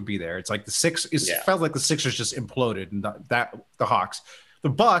Hawks would be there. It's like felt like the Sixers just imploded, and the Hawks. The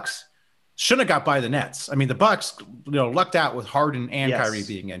Bucks shouldn't have got by the Nets. I mean, the Bucks, lucked out with Harden and Kyrie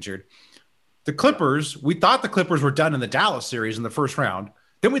being injured. The Clippers, we thought the Clippers were done in the Dallas series in the first round.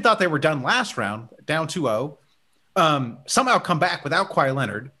 Then we thought they were done last round, down 2-0. Somehow come back without Kawhi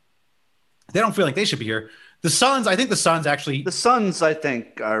Leonard. They don't feel like they should be here. The Suns, I think the Suns are the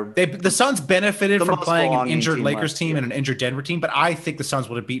Suns benefited from playing an injured Lakers team and an injured Denver team, but I think the Suns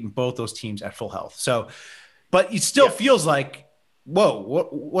would have beaten both those teams at full health. So, but it still feels like, whoa,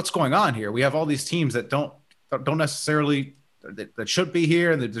 what's going on here? We have all these teams that don't necessarily that should be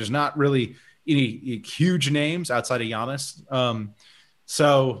here, and there's not really any huge names outside of Giannis.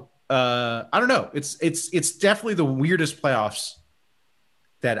 So I don't know. It's definitely the weirdest playoffs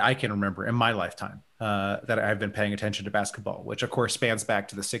that I can remember in my lifetime. That I've been paying attention to basketball, which of course spans back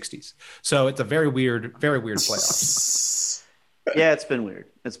to the 60s. So it's a very weird playoff. Yeah, it's been weird.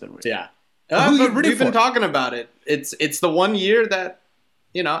 Yeah. We've been talking about it. It's the one year that,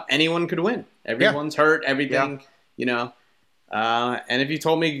 anyone could win. Everyone's hurt, everything, and if you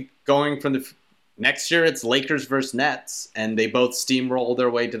told me going from the next year, it's Lakers versus Nets and they both steamroll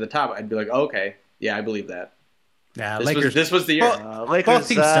their way to the top, I'd be like, okay, yeah, I believe that. Yeah, this was the year. Lakers, both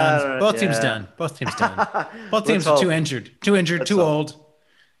teams done. Both teams done. Both teams are too injured, too old.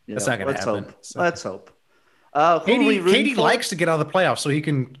 That's not going to happen. Let's hope. Katie likes to get out of the playoffs so he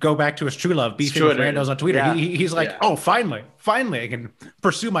can go back to his true love, beefing with randos on Twitter. Yeah. He's like, oh, finally, I can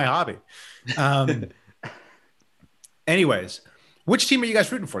pursue my hobby. Anyways, which team are you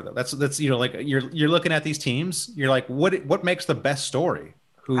guys rooting for though? That's like you're looking at these teams. You're like, what makes the best story?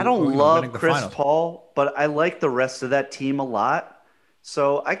 I don't love Chris Paul, but I like the rest of that team a lot.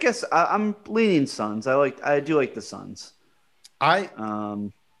 So I guess I'm leaning Suns. I do like the Suns. I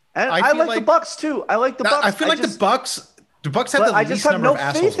like the Bucks too. I like the Bucks. I feel like the Bucks have the least number of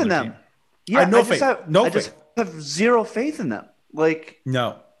assholes. I just have no faith in them. Yeah, I just have zero faith in them. Like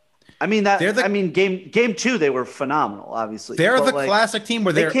no. I mean game 2 they were phenomenal. Obviously, they're the classic team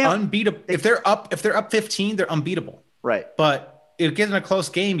where they're unbeatable. If they're up 15, they're unbeatable. Right, but. It gets in a close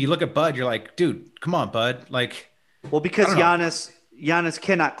game. You look at Bud. You're like, dude, come on, Bud. Like, well, because Giannis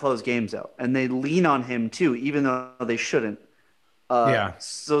cannot close games out, and they lean on him too, even though they shouldn't.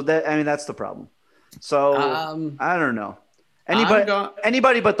 So that's the problem. So I don't know.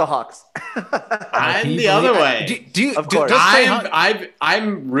 Anybody but the Hawks. I'm the other way. Of course.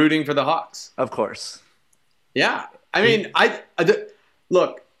 I'm rooting for the Hawks. Of course. Yeah. I mean,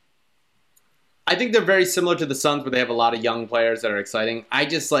 look. I think they're very similar to the Suns where they have a lot of young players that are exciting. I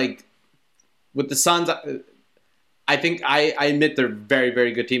just like with the Suns, I think I admit they're a very,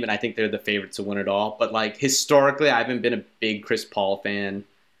 very good team and I think they're the favorites to win it all. But like historically, I haven't been a big Chris Paul fan.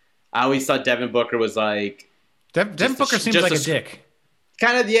 I always thought Devin Booker was like Devin Booker seems like a dick.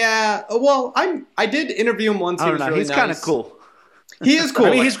 Kind of, yeah. Well, I did interview him once. He's kind of cool. He is cool.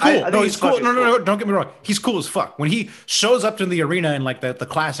 I mean, he's cool. He's cool. No, don't get me wrong. He's cool as fuck. When he shows up to the arena in like the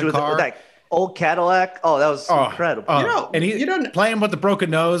classic car. That old Cadillac. Oh, that was incredible. And you don't playing with the broken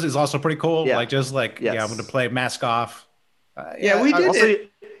nose is also pretty cool. Yeah. I'm going to play mask off.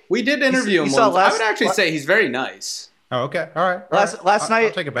 We did interview him once. I would actually say he's very nice. Oh, okay. All right. Last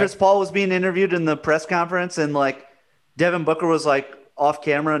night, Chris Paul was being interviewed in the press conference, and like Devin Booker was like off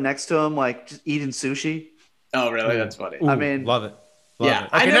camera next to him, like just eating sushi. Oh, really? That's funny. Ooh, I mean, love it. Okay,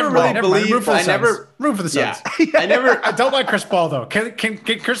 I never really believed. Room for the Suns. Yeah. I don't like Chris Paul though. Can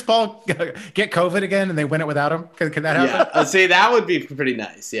Chris Paul get COVID again and they win it without him? Can that happen? Yeah. See, that would be pretty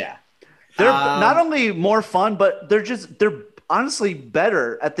nice. Yeah. They're not only more fun, but they're honestly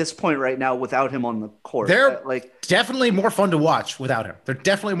better at this point right now without him on the court. They're definitely more fun to watch without him. They're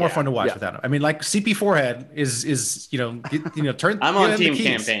definitely more fun to watch without him. I mean, like CP4 head is turn. I'm on team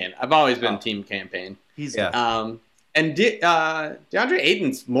campaign. I've always been team campaign. He's And DeAndre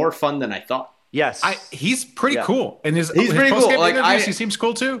Ayton's more fun than I thought. Yes. He's pretty Yeah. cool. And his He's pretty cool. post-game Like, interviews, he seems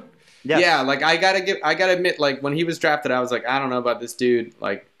cool too. Yes. Yeah, like I gotta admit, like when he was drafted, I was like, I don't know about this dude.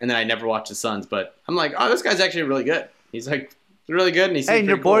 Like, and then I never watched the Suns, but I'm like, oh, this guy's actually really good. He's like really good, and he's Hey, and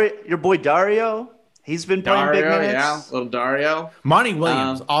your boy Dario, he's been playing big minutes. yeah, little Dario. Monty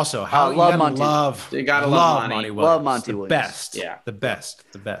Williams also. I love Monty. You gotta love Monty Monty. Williams. Love Monty the Williams. best. Yeah. The best.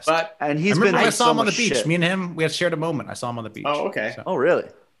 But And I he's remember been I saw him on the so beach. much shit. Me and him, we had shared a moment. I saw him on the beach. oh, okay. So, Oh, really?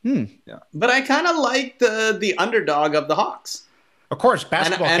 But I kind of like the underdog of the Hawks. of course,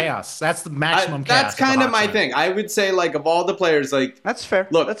 basketball and- chaos. That's the maximum chaos. That's kind of the my Hawks are. thing. I would say, like, of all the players, like, That's fair.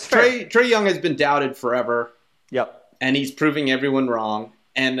 look, That's fair. Trey Young has been doubted forever, Yep. and he's proving everyone wrong.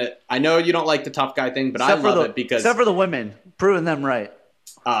 And I know you don't like the tough guy thing, but I love it because except for the women, proving them right.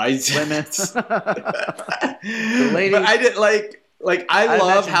 women. ladies- But I did like I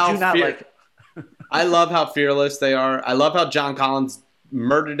love imagine how do not like it. I love how fearless they are. I love how John Collins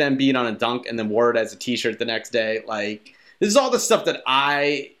murdered Embiid on a dunk and then wore it as a T-shirt the next day. Like, this is all the stuff that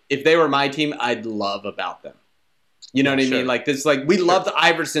if they were my team, I'd love about them. You know what I mean? Like this, like we loved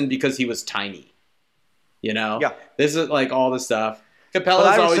Iverson because he was tiny. You know? Yeah. This is like all the stuff.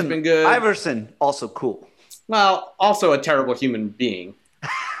 Capella's always been good. Iverson, also cool. Well, also a terrible human being.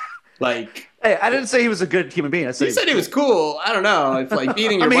 Like, Hey, I didn't say he was a good human being. I said he said he was cool. I don't know. It's like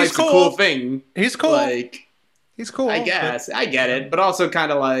beating your I mean, he's wife's a cool. cool thing. He's cool. Like, He's cool. I guess. I get it. But also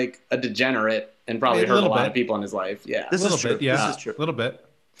kind of like a degenerate and probably A hurt a little lot bit. of people in his life. Yeah. This A little is true. bit, yeah. This is true. A little bit.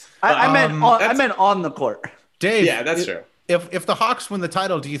 I that's- meant on the court. Dave. Yeah, that's true. If the Hawks win the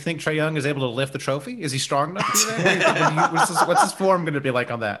title, do you think Trae Young is able to lift the trophy? Is he strong enough? Do you think? What's his form going to be like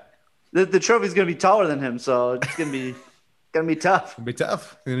on that? The trophy's gonna be taller than him, so it's gonna be tough. It'll be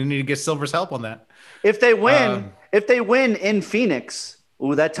tough. We need to get Silver's help on that. If they win in Phoenix,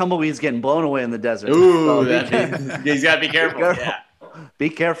 ooh, that tumbleweed's getting blown away in the desert. Ooh, So he's got to be careful. careful. Yeah. be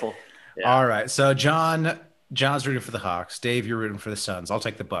careful. Yeah. All right. So John's rooting for the Hawks. Dave, you're rooting for the Suns. I'll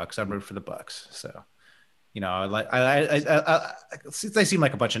take the Bucks. I'm rooting for the Bucks. So, you know, they seem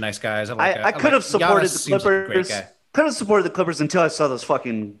like a bunch of nice guys. I could have supported Giannis the seems like a great Clippers. guy. Could have supported the Clippers until I saw those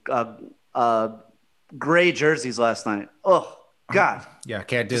fucking gray jerseys last night. Oh God, Yeah,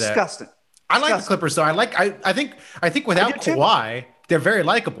 can't do that. disgusting. I like the Disgusting. Clippers though. I think without do too. Kawhi, they're very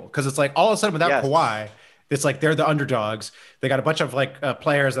likable because it's like all of a sudden without Yes. Kawhi, it's like they're the underdogs. They got a bunch of like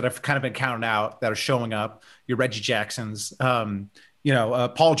players that have kind of been counted out that are showing up. Your Reggie Jacksons,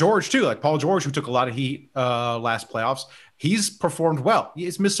 Paul George too. Like Paul George, who took a lot of heat last playoffs. He's performed well.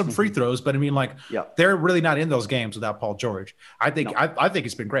 He's missed some free throws, but I mean, like Yeah. they're really not in those games without Paul George. I think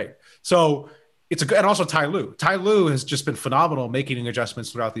it's been great. So. It's a good, and also Ty Lue. Ty Lue has just been phenomenal making adjustments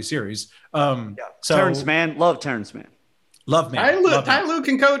throughout these series. So Terrence Mann, love Terrence Mann. love man. Ty Lue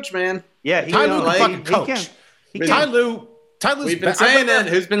can coach, man. Yeah, Ty Lue can fucking coach. He can. Ty Lue's We've been saying it.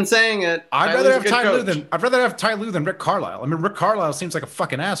 Who's been saying it? I'd Ty rather Lue's a have good coach. I'd rather have Ty Lue than Rick Carlisle. I mean, Rick Carlisle seems like a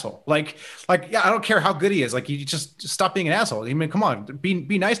fucking asshole. Like, yeah, I don't care how good he is. Like, you just stop being an asshole. I mean, come on,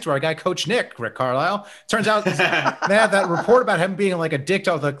 be nice to our guy, Coach Nick, Rick Carlisle. Turns out they had that report about him being like a dick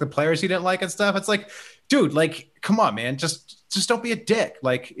to all the players he didn't like and stuff. It's like, dude, like, come on, man, just don't be a dick.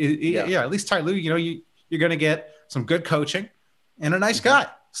 Like, yeah, at least Ty Lue, you're gonna get some good coaching and a nice guy.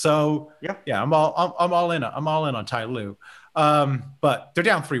 So yeah, I'm all in on Ty Lue. But they're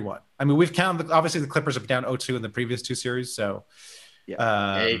down 3-1. I mean, we've counted obviously the Clippers have been down 0-2 in the previous two series. So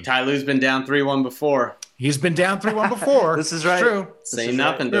Hey, Ty Lue's been down 3-1 before. he's been down 3-1 before. This is It's right. true. This ain't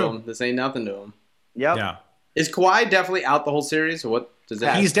nothing to him. This ain't nothing to him. Yep. Yeah. Is Kawhi definitely out the whole series? Or what does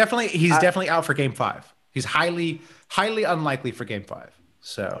that? He's definitely out for game 5. He's highly unlikely for game 5.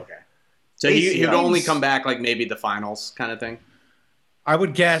 So okay. So he would only ACLs. come back like maybe the finals kind of thing. I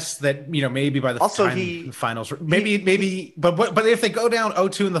would guess that maybe by the Also, time he- the finals, maybe, but if they go down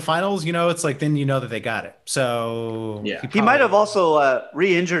 0-2 in the finals, it's like then that they got it. So Yeah. He might have also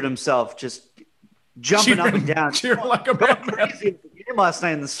re-injured himself, just jumping up and down. cheering like a Going madman. crazy at the game last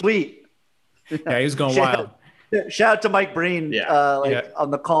night in the suite. Yeah, he was going wild. Shout out to Mike Breen. Yeah.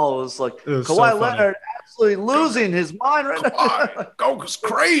 On the call, it was like It was so Kawhi funny. Leonard absolutely losing his mind right now. Kawhi, goes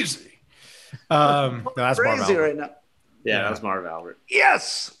crazy. No, that's Marv Crazy Albert. right now. Yeah, that's Marv Albert.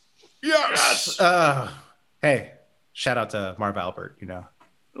 Yes. Yes. Hey, shout out to Marv Albert.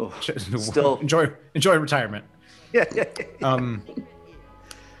 Oh, still. enjoy retirement. Yeah.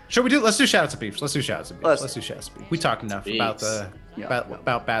 Should we do? Let's do shout outs to beefs. Let's do shout outs to beefs. Let's- Let's do shout outs to beefs. We talked enough Beefs.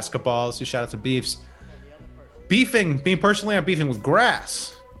 about basketball. Let's do shout outs to beefs. Beefing, me personally, I'm beefing with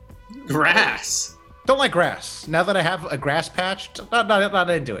grass. Grass. Don't like grass. Now that I have a grass patch, not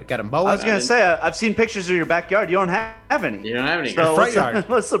into it. Got to mow I was it. gonna say I've seen pictures of your backyard. You don't have any. You don't have any. So front yard.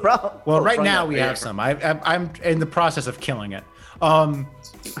 what's the problem? Well, Oh, right front now yard. we have some. I'm in the process of killing it.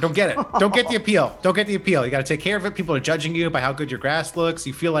 Don't get it. Don't get the appeal. Don't get the appeal. You got to take care of it. People are judging you by how good your grass looks.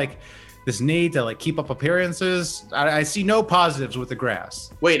 You feel like this need to like keep up appearances. I see no positives with the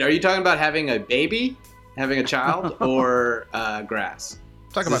grass. Wait, are you talking about having a baby, having a child, or grass?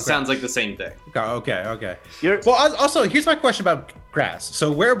 Talk about sounds like the same thing. Okay. Well, also here's my question about grass.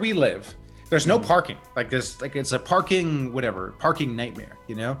 So where we live, there's no parking. Like it's a parking nightmare,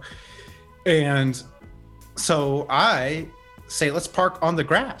 you know. And so I say, let's park on the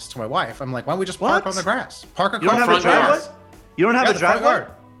grass to my wife. I'm like, why don't we just park on the grass? Park a car. You don't have a driveway? You don't have a driveway?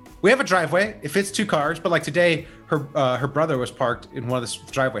 We have a driveway. It fits 2 cars, but like today, her brother was parked in one of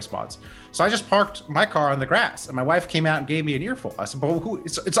the driveway spots. So I just parked my car on the grass, and my wife came out and gave me an earful. I said, "But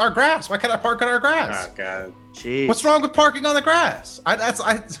it's our grass. Why can't I park on our grass?" Oh God! Jeez. What's wrong with parking on the grass?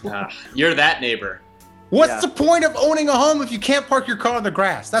 You're that neighbor. What's the point of owning a home if you can't park your car on the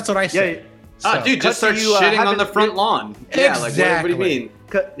grass? That's what I say. Dude, just start shitting on the front lawn. Yeah, exactly. Like what do you mean?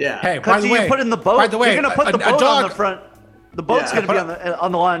 Yeah. Hey, by the way, you put in the boat. By the way, you're gonna put the boat dog, on the front. The boat's gonna be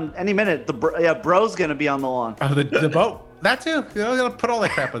on the lawn any minute. Bro's gonna be on the lawn. Oh, the boat. That too. You know, gonna put all that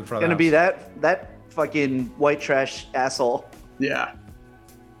crap in front. Gonna be that fucking white trash asshole. Yeah.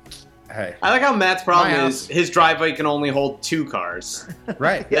 Hey. I like how Matt's problem is his driveway can only hold 2 cars.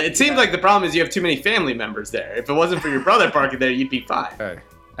 Right. It seems like the problem is you have too many family members there. If it wasn't for your brother parking there, you'd be fine.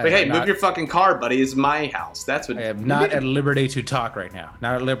 Hey, move your fucking car, buddy. It's my house. That's what. I am not at liberty to talk right now.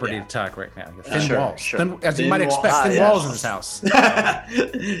 Not at liberty to talk right now. Thin walls. Sure. As you might expect, thin walls in this house. Is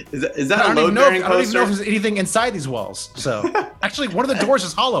that a load-bearing poster? I don't even know if there's anything inside these walls. So, actually, one of the doors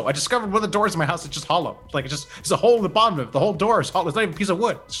is hollow. I discovered one of the doors in my house is just hollow. Like it's a hole in the bottom of it. The whole door is hollow. It's not even a piece of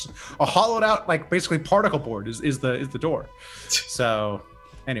wood. It's just a hollowed out, like basically particle board is the door. So,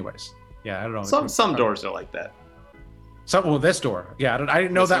 anyways, yeah, I don't know. Some doors are like that. Well, this door. Yeah, I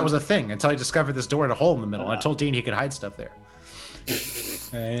didn't know that was a thing until I discovered this door had a hole in the middle. I told Dean he could hide stuff there,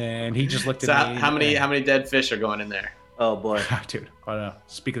 and he just looked at me. How many dead fish are going in there? Oh boy, dude! Oh no!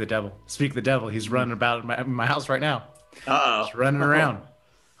 Speak of the devil! Speak of the devil! He's running about in my house right now. Uh-oh. He's running around.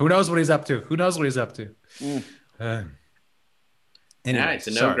 Who knows what he's up to? Anyway,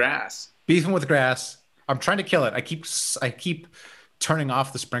 so no grass. Beefing with grass. I'm trying to kill it. I keep turning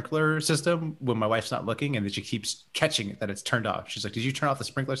off the sprinkler system when my wife's not looking, and then she keeps catching it that it's turned off. She's like, "Did you turn off the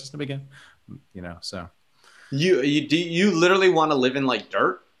sprinkler system again?" You know, so you literally want to live in like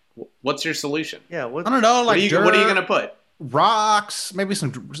dirt? What's your solution? Yeah, I don't know. Like, what are you gonna put? Rocks, maybe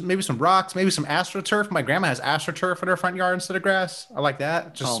some rocks, maybe some AstroTurf. My grandma has AstroTurf in her front yard instead of grass. I like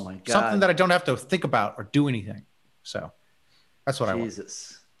that. Just something that I don't have to think about or do anything. So that's what I want.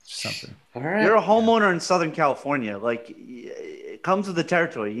 Jesus. Something. All right. You're a homeowner in Southern California. Like, it comes with the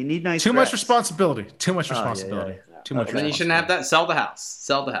territory. You need nice. Too much responsibility. Too much responsibility. Too much. Then you shouldn't have that. Sell the house.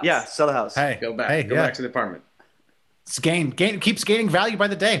 Yeah, sell the house. Hey, go back. Go back to the apartment. It's keeps gaining value by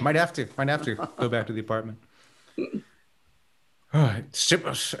the day. Might have to go back to the apartment. I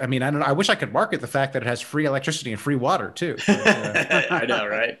mean, I don't know. I wish I could market the fact that it has free electricity and free water too. But, I know,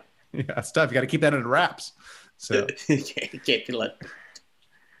 right? Yeah, it's tough. You got to keep that under wraps. So you can't be let.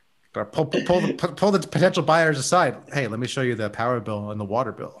 Pull the potential buyers aside. Hey, let me show you the power bill and the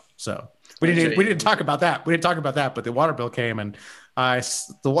water bill. So we didn't talk about that. But the water bill came, and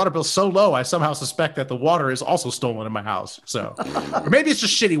the water bill's so low, I somehow suspect that the water is also stolen in my house. So, or maybe it's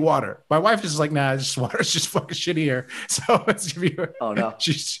just shitty water. My wife is like, nah, this water is just fucking shitty here. So oh no,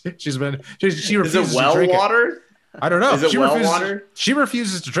 she refuses is it well to drink water? I don't know. Is it water? She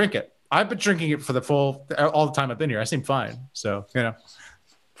refuses to drink it. I've been drinking it for all the time I've been here. I seem fine. So, you know.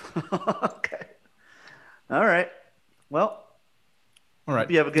 Okay. All right. Well. All right.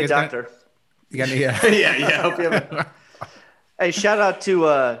 Hope you have a good doctor. Yeah. Hope you have Hey, shout out to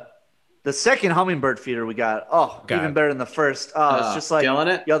the second hummingbird feeder we got. Oh, God. Even better than the first. Oh, it's just like, killing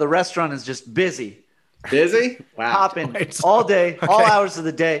it. Yo, the restaurant is just busy. Busy? Wow. Hopping all day, all hours of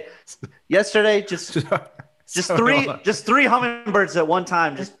the day. Yesterday, just three hummingbirds at one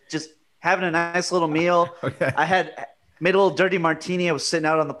time, just having a nice little meal. Okay. I made a little dirty martini. I was sitting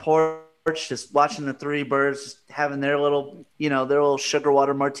out on the porch, just watching the 3 birds, just having their little sugar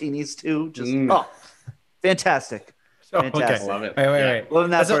water martinis too. Just fantastic. Fantastic. Okay. Love it. Wait.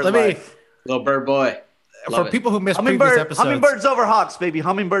 Living that bird life. Little bird boy. For people who missed previous episodes. Hummingbirds over hawks, baby.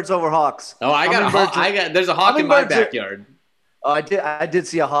 Hummingbirds over hawks. Oh, I got a hawk. There's a hawk in my backyard. I did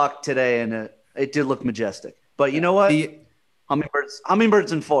see a hawk today, and it did look majestic. But you know what?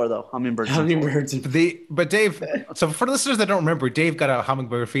 Hummingbirds in 4 though. Hummingbirds. But Dave. So for listeners that don't remember, Dave got a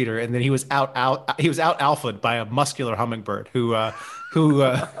hummingbird feeder, and then he was out alphaed by a muscular hummingbird who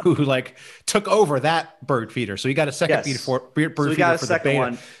like took over that bird feeder. So he got a second bird feeder for the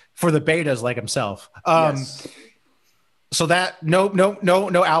beta. For the betas like himself. So that no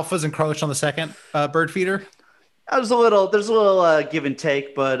alphas encroached on the second bird feeder. There's a little give and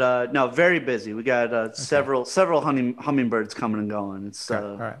take, but no, very busy. We got several hummingbirds coming and going. It's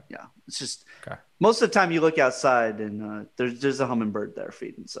all right. Yeah, it's just Okay. most of the time you look outside and there's a hummingbird there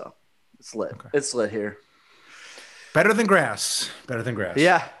feeding, so it's lit. Okay. It's lit here. Better than grass. Better than grass.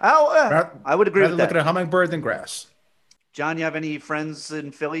 Yeah, I would agree Rather with look that. at a hummingbird than grass. John, you have any friends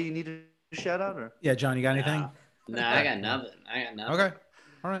in Philly you need to shout out? Or Yeah, John, you got anything? Nah, I got nothing. Okay.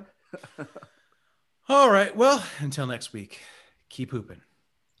 All right. All right. Well, until next week, keep hooping.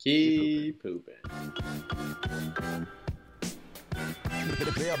 Keep pooping.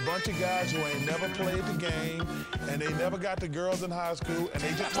 They're a bunch of guys who ain't never played the game, and they never got the girls in high school, and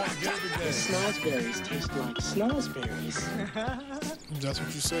they just want to get the game. Snozzberries taste like snozzberries. That's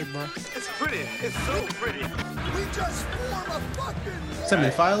what you say, bro. It's pretty. It's so pretty. Send me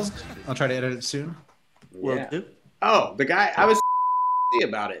the files. I'll try to edit it soon. will do. Oh, the guy, I was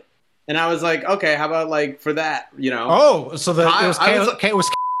about it. And I was like, okay, how about like for that, you know? Oh, so that was that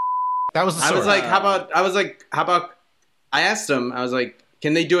was the I source. was like, how about I asked him, I was like,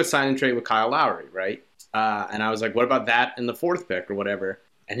 can they do a sign and trade with Kyle Lowry, right? And I was like, what about that in the 4th pick or whatever?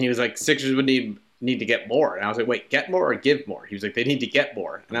 And he was like, Sixers would need to get more. And I was like, wait, get more or give more? He was like, they need to get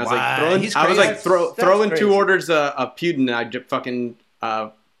more. And I was like, throw in crazy. 2 orders of Putin. And I just fucking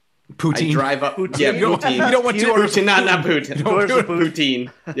Poutine. I drive up. Poutine. Yeah, You don't- Putin. you don't want 2 orders Putin, not Putin. orders of Poutine.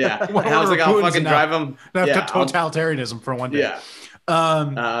 Yeah. And One I was order like, of I'll Putin's fucking enough. drive him. Enough Yeah, to totalitarianism for one day. yeah.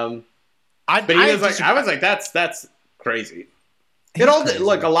 I But he was like, I was like, that's crazy. It all crazy.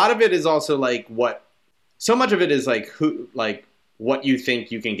 like a lot of it is also like what. So much of it is like what you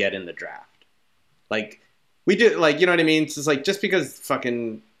think you can get in the draft. Like we do, like you know what I mean. It's just like just because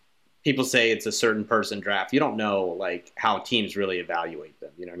fucking people say it's a certain person draft, you don't know like how teams really evaluate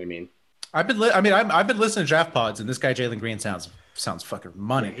them. You know what I mean? I've been listening to draft pods, and this guy Jalen Green sounds fucking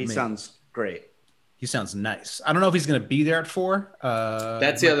money. He sounds great. He sounds nice. I don't know if he's going to be there at 4.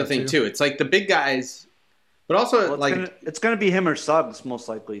 That's the other thing too. It's like the big guys, but also Well, it's gonna be him or Suggs most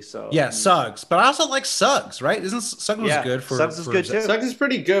likely. So Yeah, Suggs. But I also like Suggs, right? Isn't Suggs was Yeah, good for Suggs is for- good too. Suggs is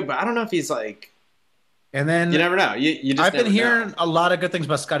pretty good, but I don't know if he's like. And then You never know. You just I've been never hearing know. a lot of good things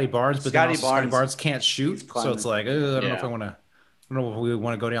about Scotty Barnes, but Scotty Scotty Barnes- Barnes can't shoot. he's So it's like, I don't know if Yeah. I want to. I don't know if we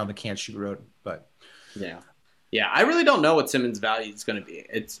want to go down the can't shoot road, but Yeah. I really don't know what Simmons' value is going to be.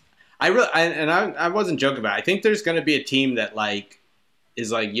 I wasn't joking about it. I think there's going to be a team that like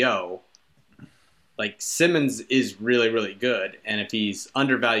is like, yo, like Simmons is really, really good, and if he's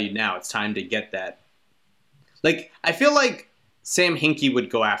undervalued now, it's time to get that. Like, I feel like Sam Hinkie would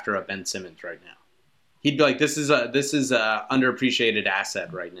go after a Ben Simmons right now. He'd be like, this is a underappreciated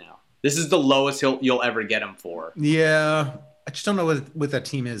asset right now. This is the lowest you'll ever get him for. yeah, I just don't know what that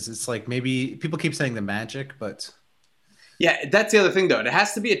team is. It's like maybe people keep saying the Magic, but Yeah, that's the other thing, though. It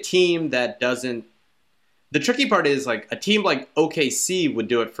has to be a team that doesn't. The tricky part is like a team like OKC would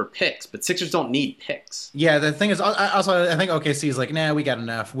do it for picks, but Sixers don't need picks. yeah, the thing is, I think OKC is like, nah, we got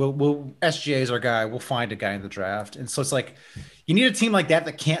enough. We'll SGA is our guy. We'll find a guy in the draft, and so it's like you need a team like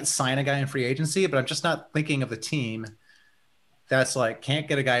that can't sign a guy in free agency. But I'm just not thinking of the team that's like can't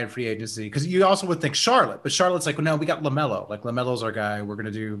get a guy in free agency because you also would think Charlotte, but Charlotte's like, well, no, we got LaMelo. Like LaMelo's our guy. We're gonna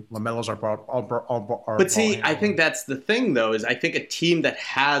do LaMelo's our But see, I think that's the thing, though, is I think a team that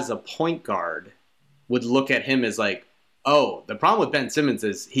has a point guard would look at him as like, oh, the problem with Ben Simmons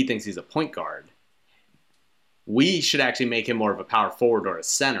is he thinks he's a point guard. We should actually make him more of a power forward or a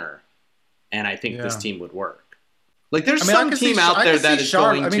center, and I think this team would work. Like, there's some team out there that is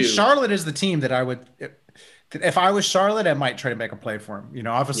going to. Charlotte is the team that I would. If I was Charlotte, I might try to make a play for him. You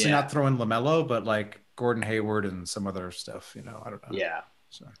know, obviously Yeah. not throwing LaMelo, but like Gordon Hayward and some other stuff. You know, I don't know. Yeah.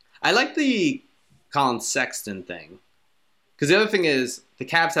 So. I like the Colin Sexton thing. Because the other thing is, the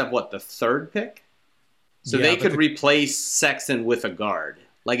Cavs have what, the 3rd pick? So Yeah, they but could replace Sexton with a guard.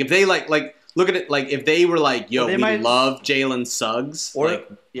 Like if they like look at it like if they were like, yo, They we might- love Jalen Suggs, Or- like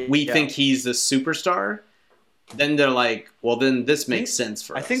we yeah. think he's a superstar, then they're like, well, then this makes sense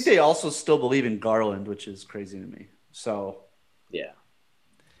for us. I think they also still believe in Garland, which is crazy to me. So yeah.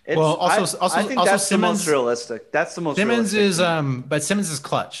 it's, Well, also- I think also that's the most Simmons- realistic. That's the most. Simmons realistic. is but Simmons is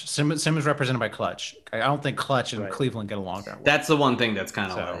clutch. Simmons represented by clutch. I don't think clutch and Right. Cleveland get along that well. That's the one thing that's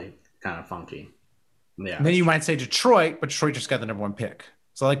kind of So- like kind of funky. Yeah. And then you might say Detroit, but Detroit just got the number 1 pick.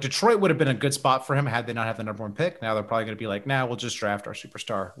 So like Detroit would have been a good spot for him had they not have the number 1 pick. Now they're probably going to be like, nah, we'll just draft our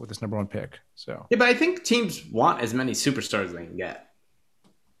superstar with this number 1 pick. So Yeah, but I think teams want as many superstars as they can get.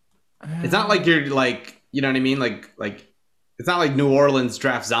 It's not like you're like, you know what I mean? Like it's not like New Orleans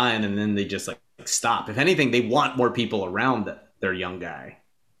draft Zion and then they just like stop. If anything, they want more people around their young guy.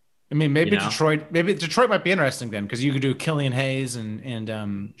 I mean, maybe You know? Detroit. Maybe Detroit might be interesting then, because you could do Killian Hayes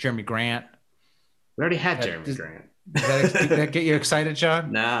and Jeremy Grant. We already had Jeremy Grant. Does that get you excited,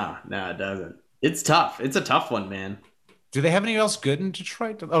 John? No, it doesn't. It's tough. It's a tough one, man. Do they have any else good in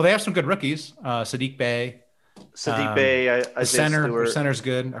Detroit? Oh, they have some good rookies. Sadiq Bey. Isaiah Stewart. The center's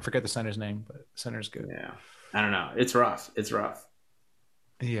good. I forget the center's name, but the center's good. Yeah. I don't know. It's rough.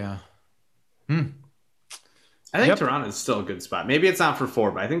 Yeah. I think Toronto's still a good spot. Maybe it's not for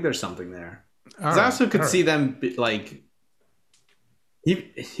 4, but I think there's something there. I also could see them like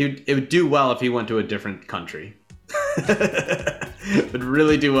it would do well if he went to a different country. Would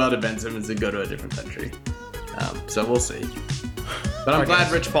really do well to Ben Simmons to go to a different country. So we'll see. But I'm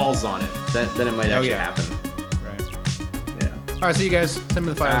glad Rich Paul's on it. Then it might actually happen. Right. Yeah. All right. See you guys. Send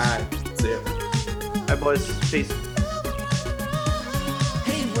me the files. All right. See ya. All right, boys. Peace.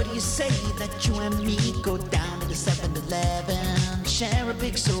 Hey, what do you say that you and me go down to the 7-Eleven, share a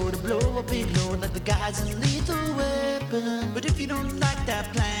big soda, blow a big load like the guys in Lethal Weapon? But if you don't like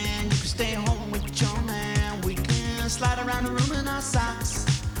that plan, you can stay home with your man. We can slide around the room in our socks,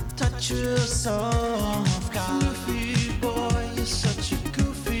 touch your soul.